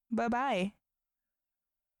 Bye-bye.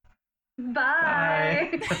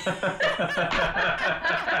 Bye.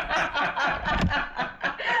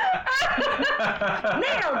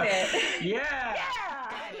 Nailed it. Yeah.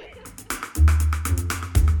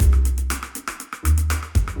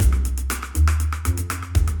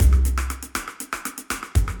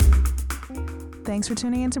 Thanks for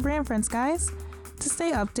tuning into Brand Friends, guys. To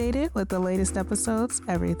stay updated with the latest episodes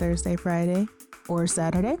every Thursday, Friday, or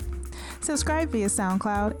Saturday, subscribe via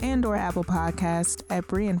SoundCloud and or Apple Podcast at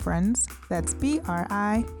Bri and Friends. That's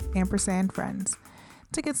BRI&Friends.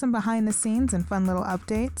 To get some behind the scenes and fun little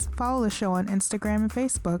updates, follow the show on Instagram and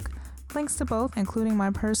Facebook. Links to both, including my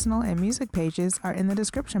personal and music pages, are in the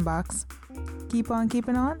description box. Keep on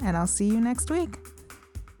keeping on, and I'll see you next week.